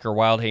haymaker,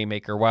 wild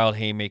haymaker, wild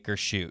haymaker,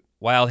 shoot.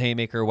 Wild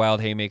haymaker,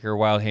 wild haymaker,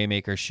 wild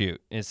haymaker,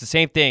 shoot. And it's the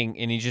same thing,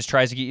 and he just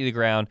tries to get you to the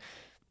ground.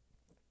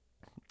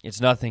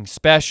 It's nothing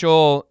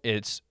special.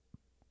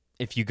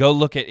 If you go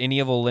look at any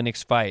of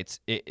Olenek's fights,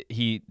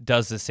 he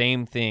does the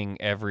same thing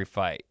every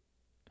fight.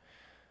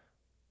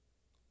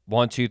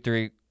 1, 2,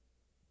 3,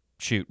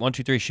 shoot. 1,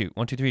 2, 3, shoot.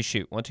 1, 2, 3,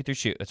 shoot. 1, 2, 3,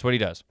 shoot. That's what he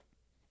does.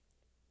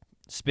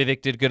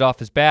 Spivak did good off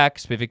his back.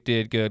 Spivak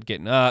did good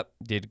getting up.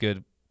 Did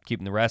good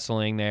keeping the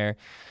wrestling there.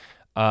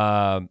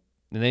 And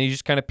then he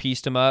just kind of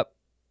pieced him up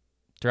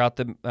throughout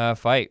the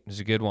fight. It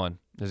was a good one.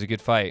 It was a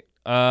good fight.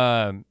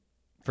 For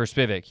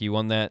Spivak, he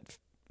won that.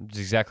 It's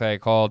exactly how I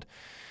called.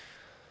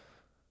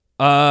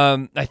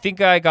 I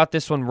think I got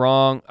this one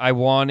wrong. I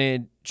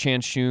wanted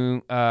Chan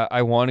Shung.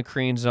 I wanted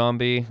Korean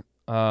Zombie.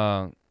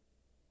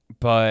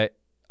 but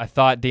I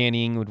thought Dan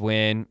Ing would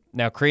win.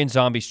 Now Korean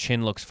Zombie's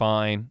chin looks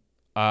fine.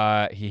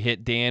 He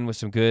hit Dan with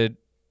some good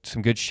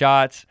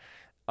shots.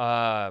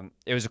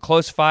 It was a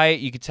close fight.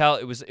 You could tell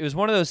it was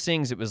one of those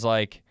things. It was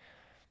like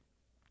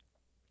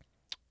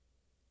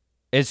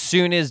as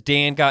soon as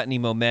Dan got any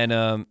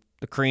momentum,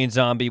 the Korean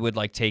Zombie would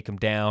like take him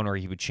down, or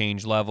he would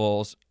change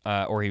levels,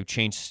 or he would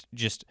change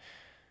just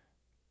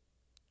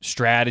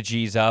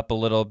strategies up a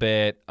little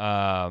bit.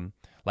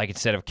 Like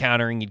instead of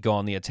countering, he'd go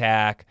on the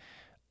attack,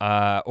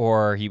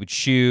 or he would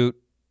shoot.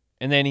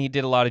 And then he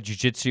did a lot of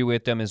jiu-jitsu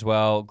with them as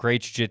well.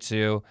 Great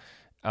jiu-jitsu.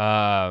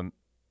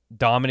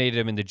 Dominated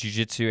him in the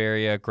jiu-jitsu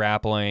area,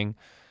 grappling.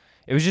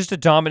 It was just a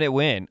dominant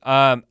win.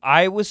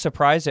 I was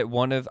surprised at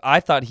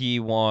I thought he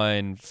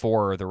won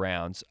 4 of the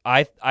rounds.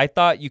 I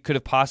thought you could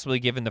have possibly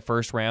given the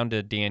first round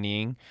to Dan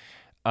Ing.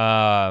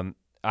 I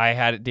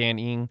had it Dan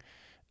Ing.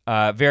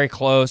 Very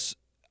close.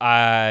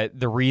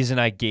 The reason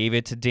I gave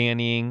it to Dan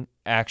Ing,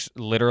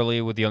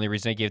 literally the only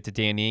reason I gave it to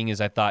Dan Ing is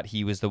I thought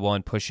he was the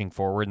one pushing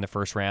forward in the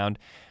first round.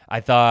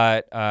 I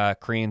thought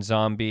Korean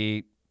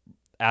Zombie,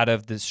 out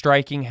of the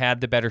striking,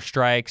 had the better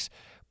strikes,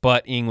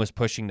 but Ing was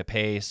pushing the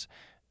pace,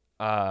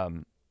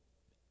 doing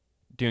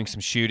some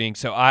shooting.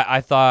 So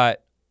I thought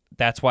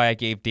that's why I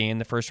gave Dan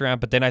the first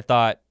round, but then I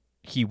thought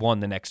he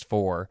won the next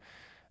 4.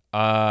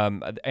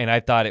 And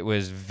I thought it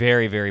was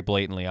very, very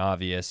blatantly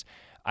obvious.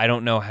 I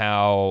don't know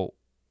how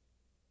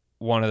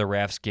one of the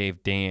refs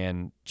gave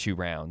Dan 2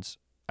 rounds.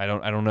 I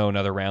don't know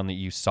another round that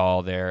you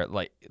saw there,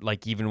 like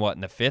even in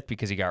the 5th,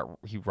 because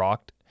he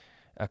rocked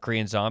a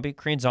Korean Zombie.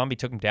 Korean Zombie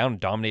took him down and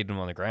dominated him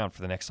on the ground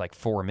for the next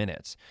 4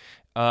 minutes.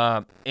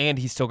 And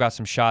he still got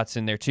some shots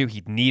in there too.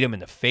 He'd kneed him in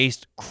the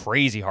face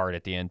crazy hard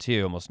at the end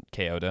too, almost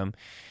KO'd him.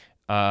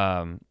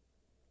 It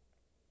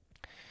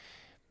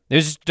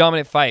was just a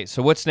dominant fight.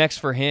 So what's next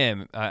for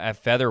him at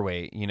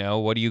featherweight?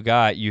 What do you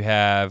got? You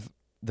have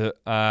the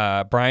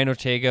Brian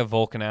Ortega,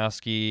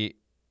 Volkanovski,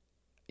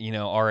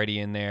 already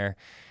in there.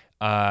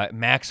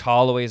 Max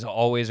Holloway is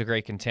always a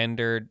great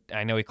contender.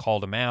 I know he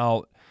called him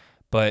out,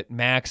 but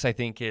Max, I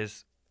think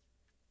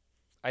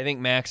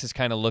Max is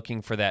kind of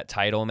looking for that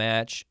title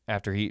match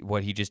after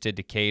what he just did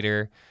to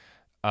Cater.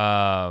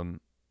 Who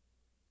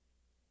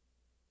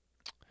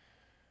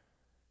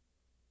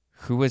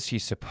was he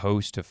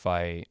supposed to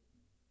fight?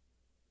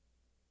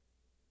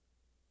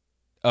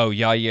 Oh,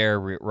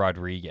 Yair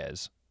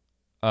Rodriguez.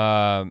 Should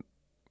have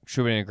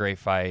been a great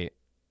fight.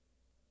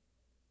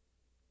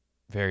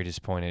 Very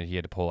disappointed he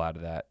had to pull out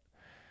of that.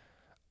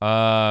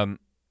 But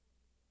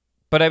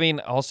I mean,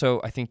 also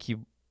I think he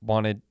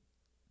wanted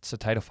it's a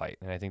title fight,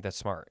 and I think that's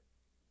smart.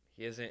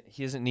 He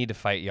doesn't need to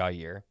fight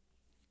Yair.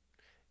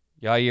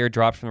 Yair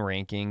dropped from the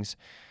rankings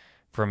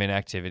from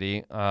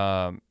inactivity.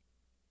 So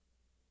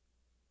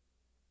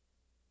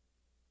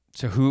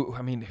who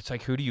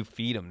do you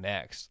feed him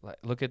next?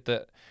 Look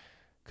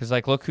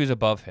who's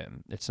above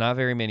him. It's not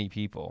very many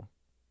people.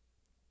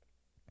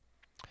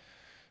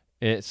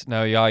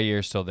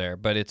 Yair's still there,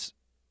 but it's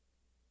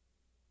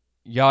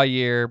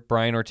Yair,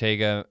 Brian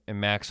Ortega,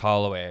 and Max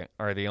Holloway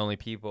are the only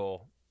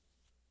people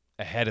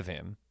ahead of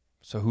him.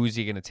 So who's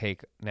he going to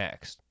take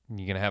next?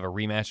 You going to have a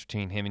rematch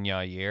between him and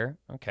Yair?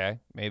 Okay,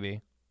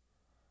 maybe.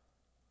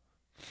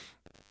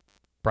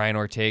 Brian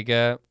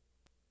Ortega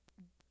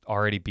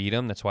already beat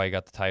him. That's why he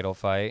got the title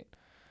fight.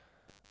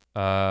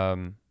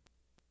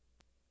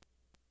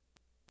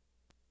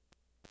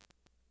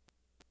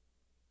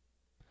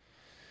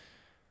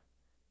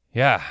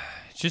 Yeah,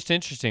 it's just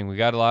interesting. We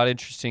got a lot of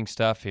interesting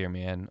stuff here,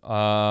 man.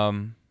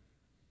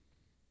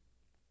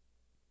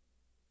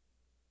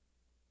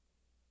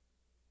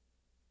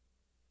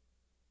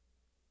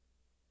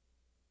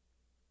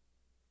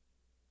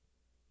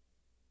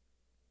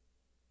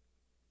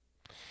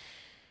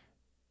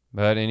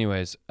 But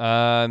anyways,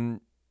 Paul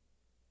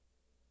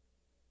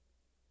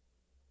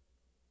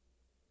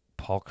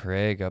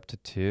Craig up to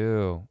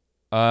 2.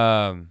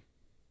 All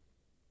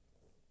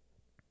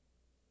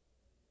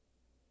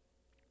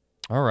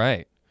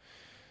right.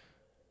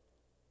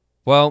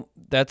 Well,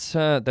 that's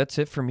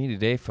it for me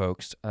today,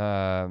 folks.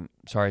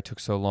 Sorry it took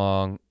so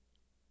long.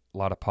 A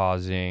lot of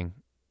pausing.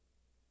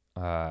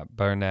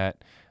 Burn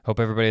that. Hope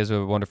everybody has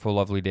a wonderful,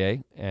 lovely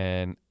day,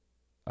 and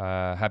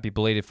happy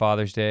belated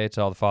Father's Day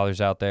to all the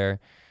fathers out there.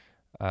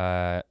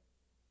 I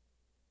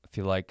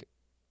feel like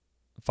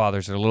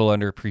fathers are a little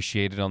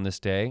underappreciated on this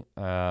day.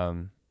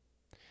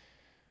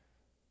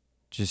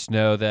 Just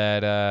know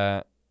that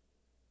I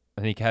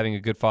think having a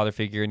good father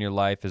figure in your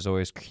life is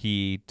always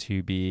key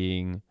to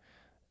being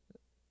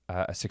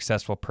a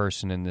successful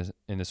person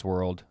in this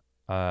world.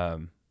 I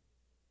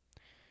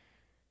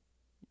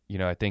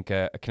think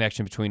a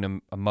connection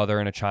between a mother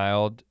and a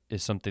child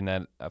is something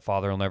that a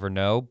father will never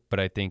know, but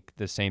I think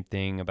the same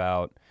thing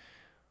about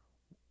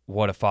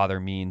what a father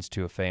means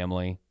to a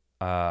family.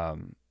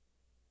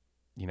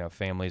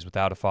 Families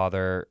without a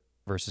father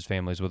versus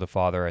families with a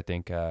father, I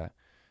think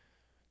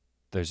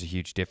there's a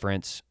huge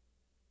difference.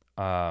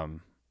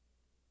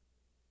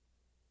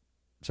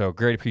 So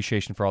great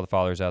appreciation for all the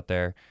fathers out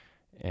there,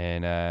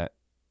 and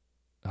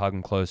hug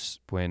them close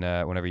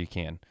whenever you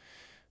can.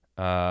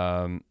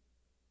 All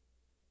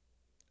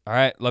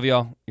right. Love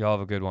y'all. Y'all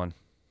have a good one.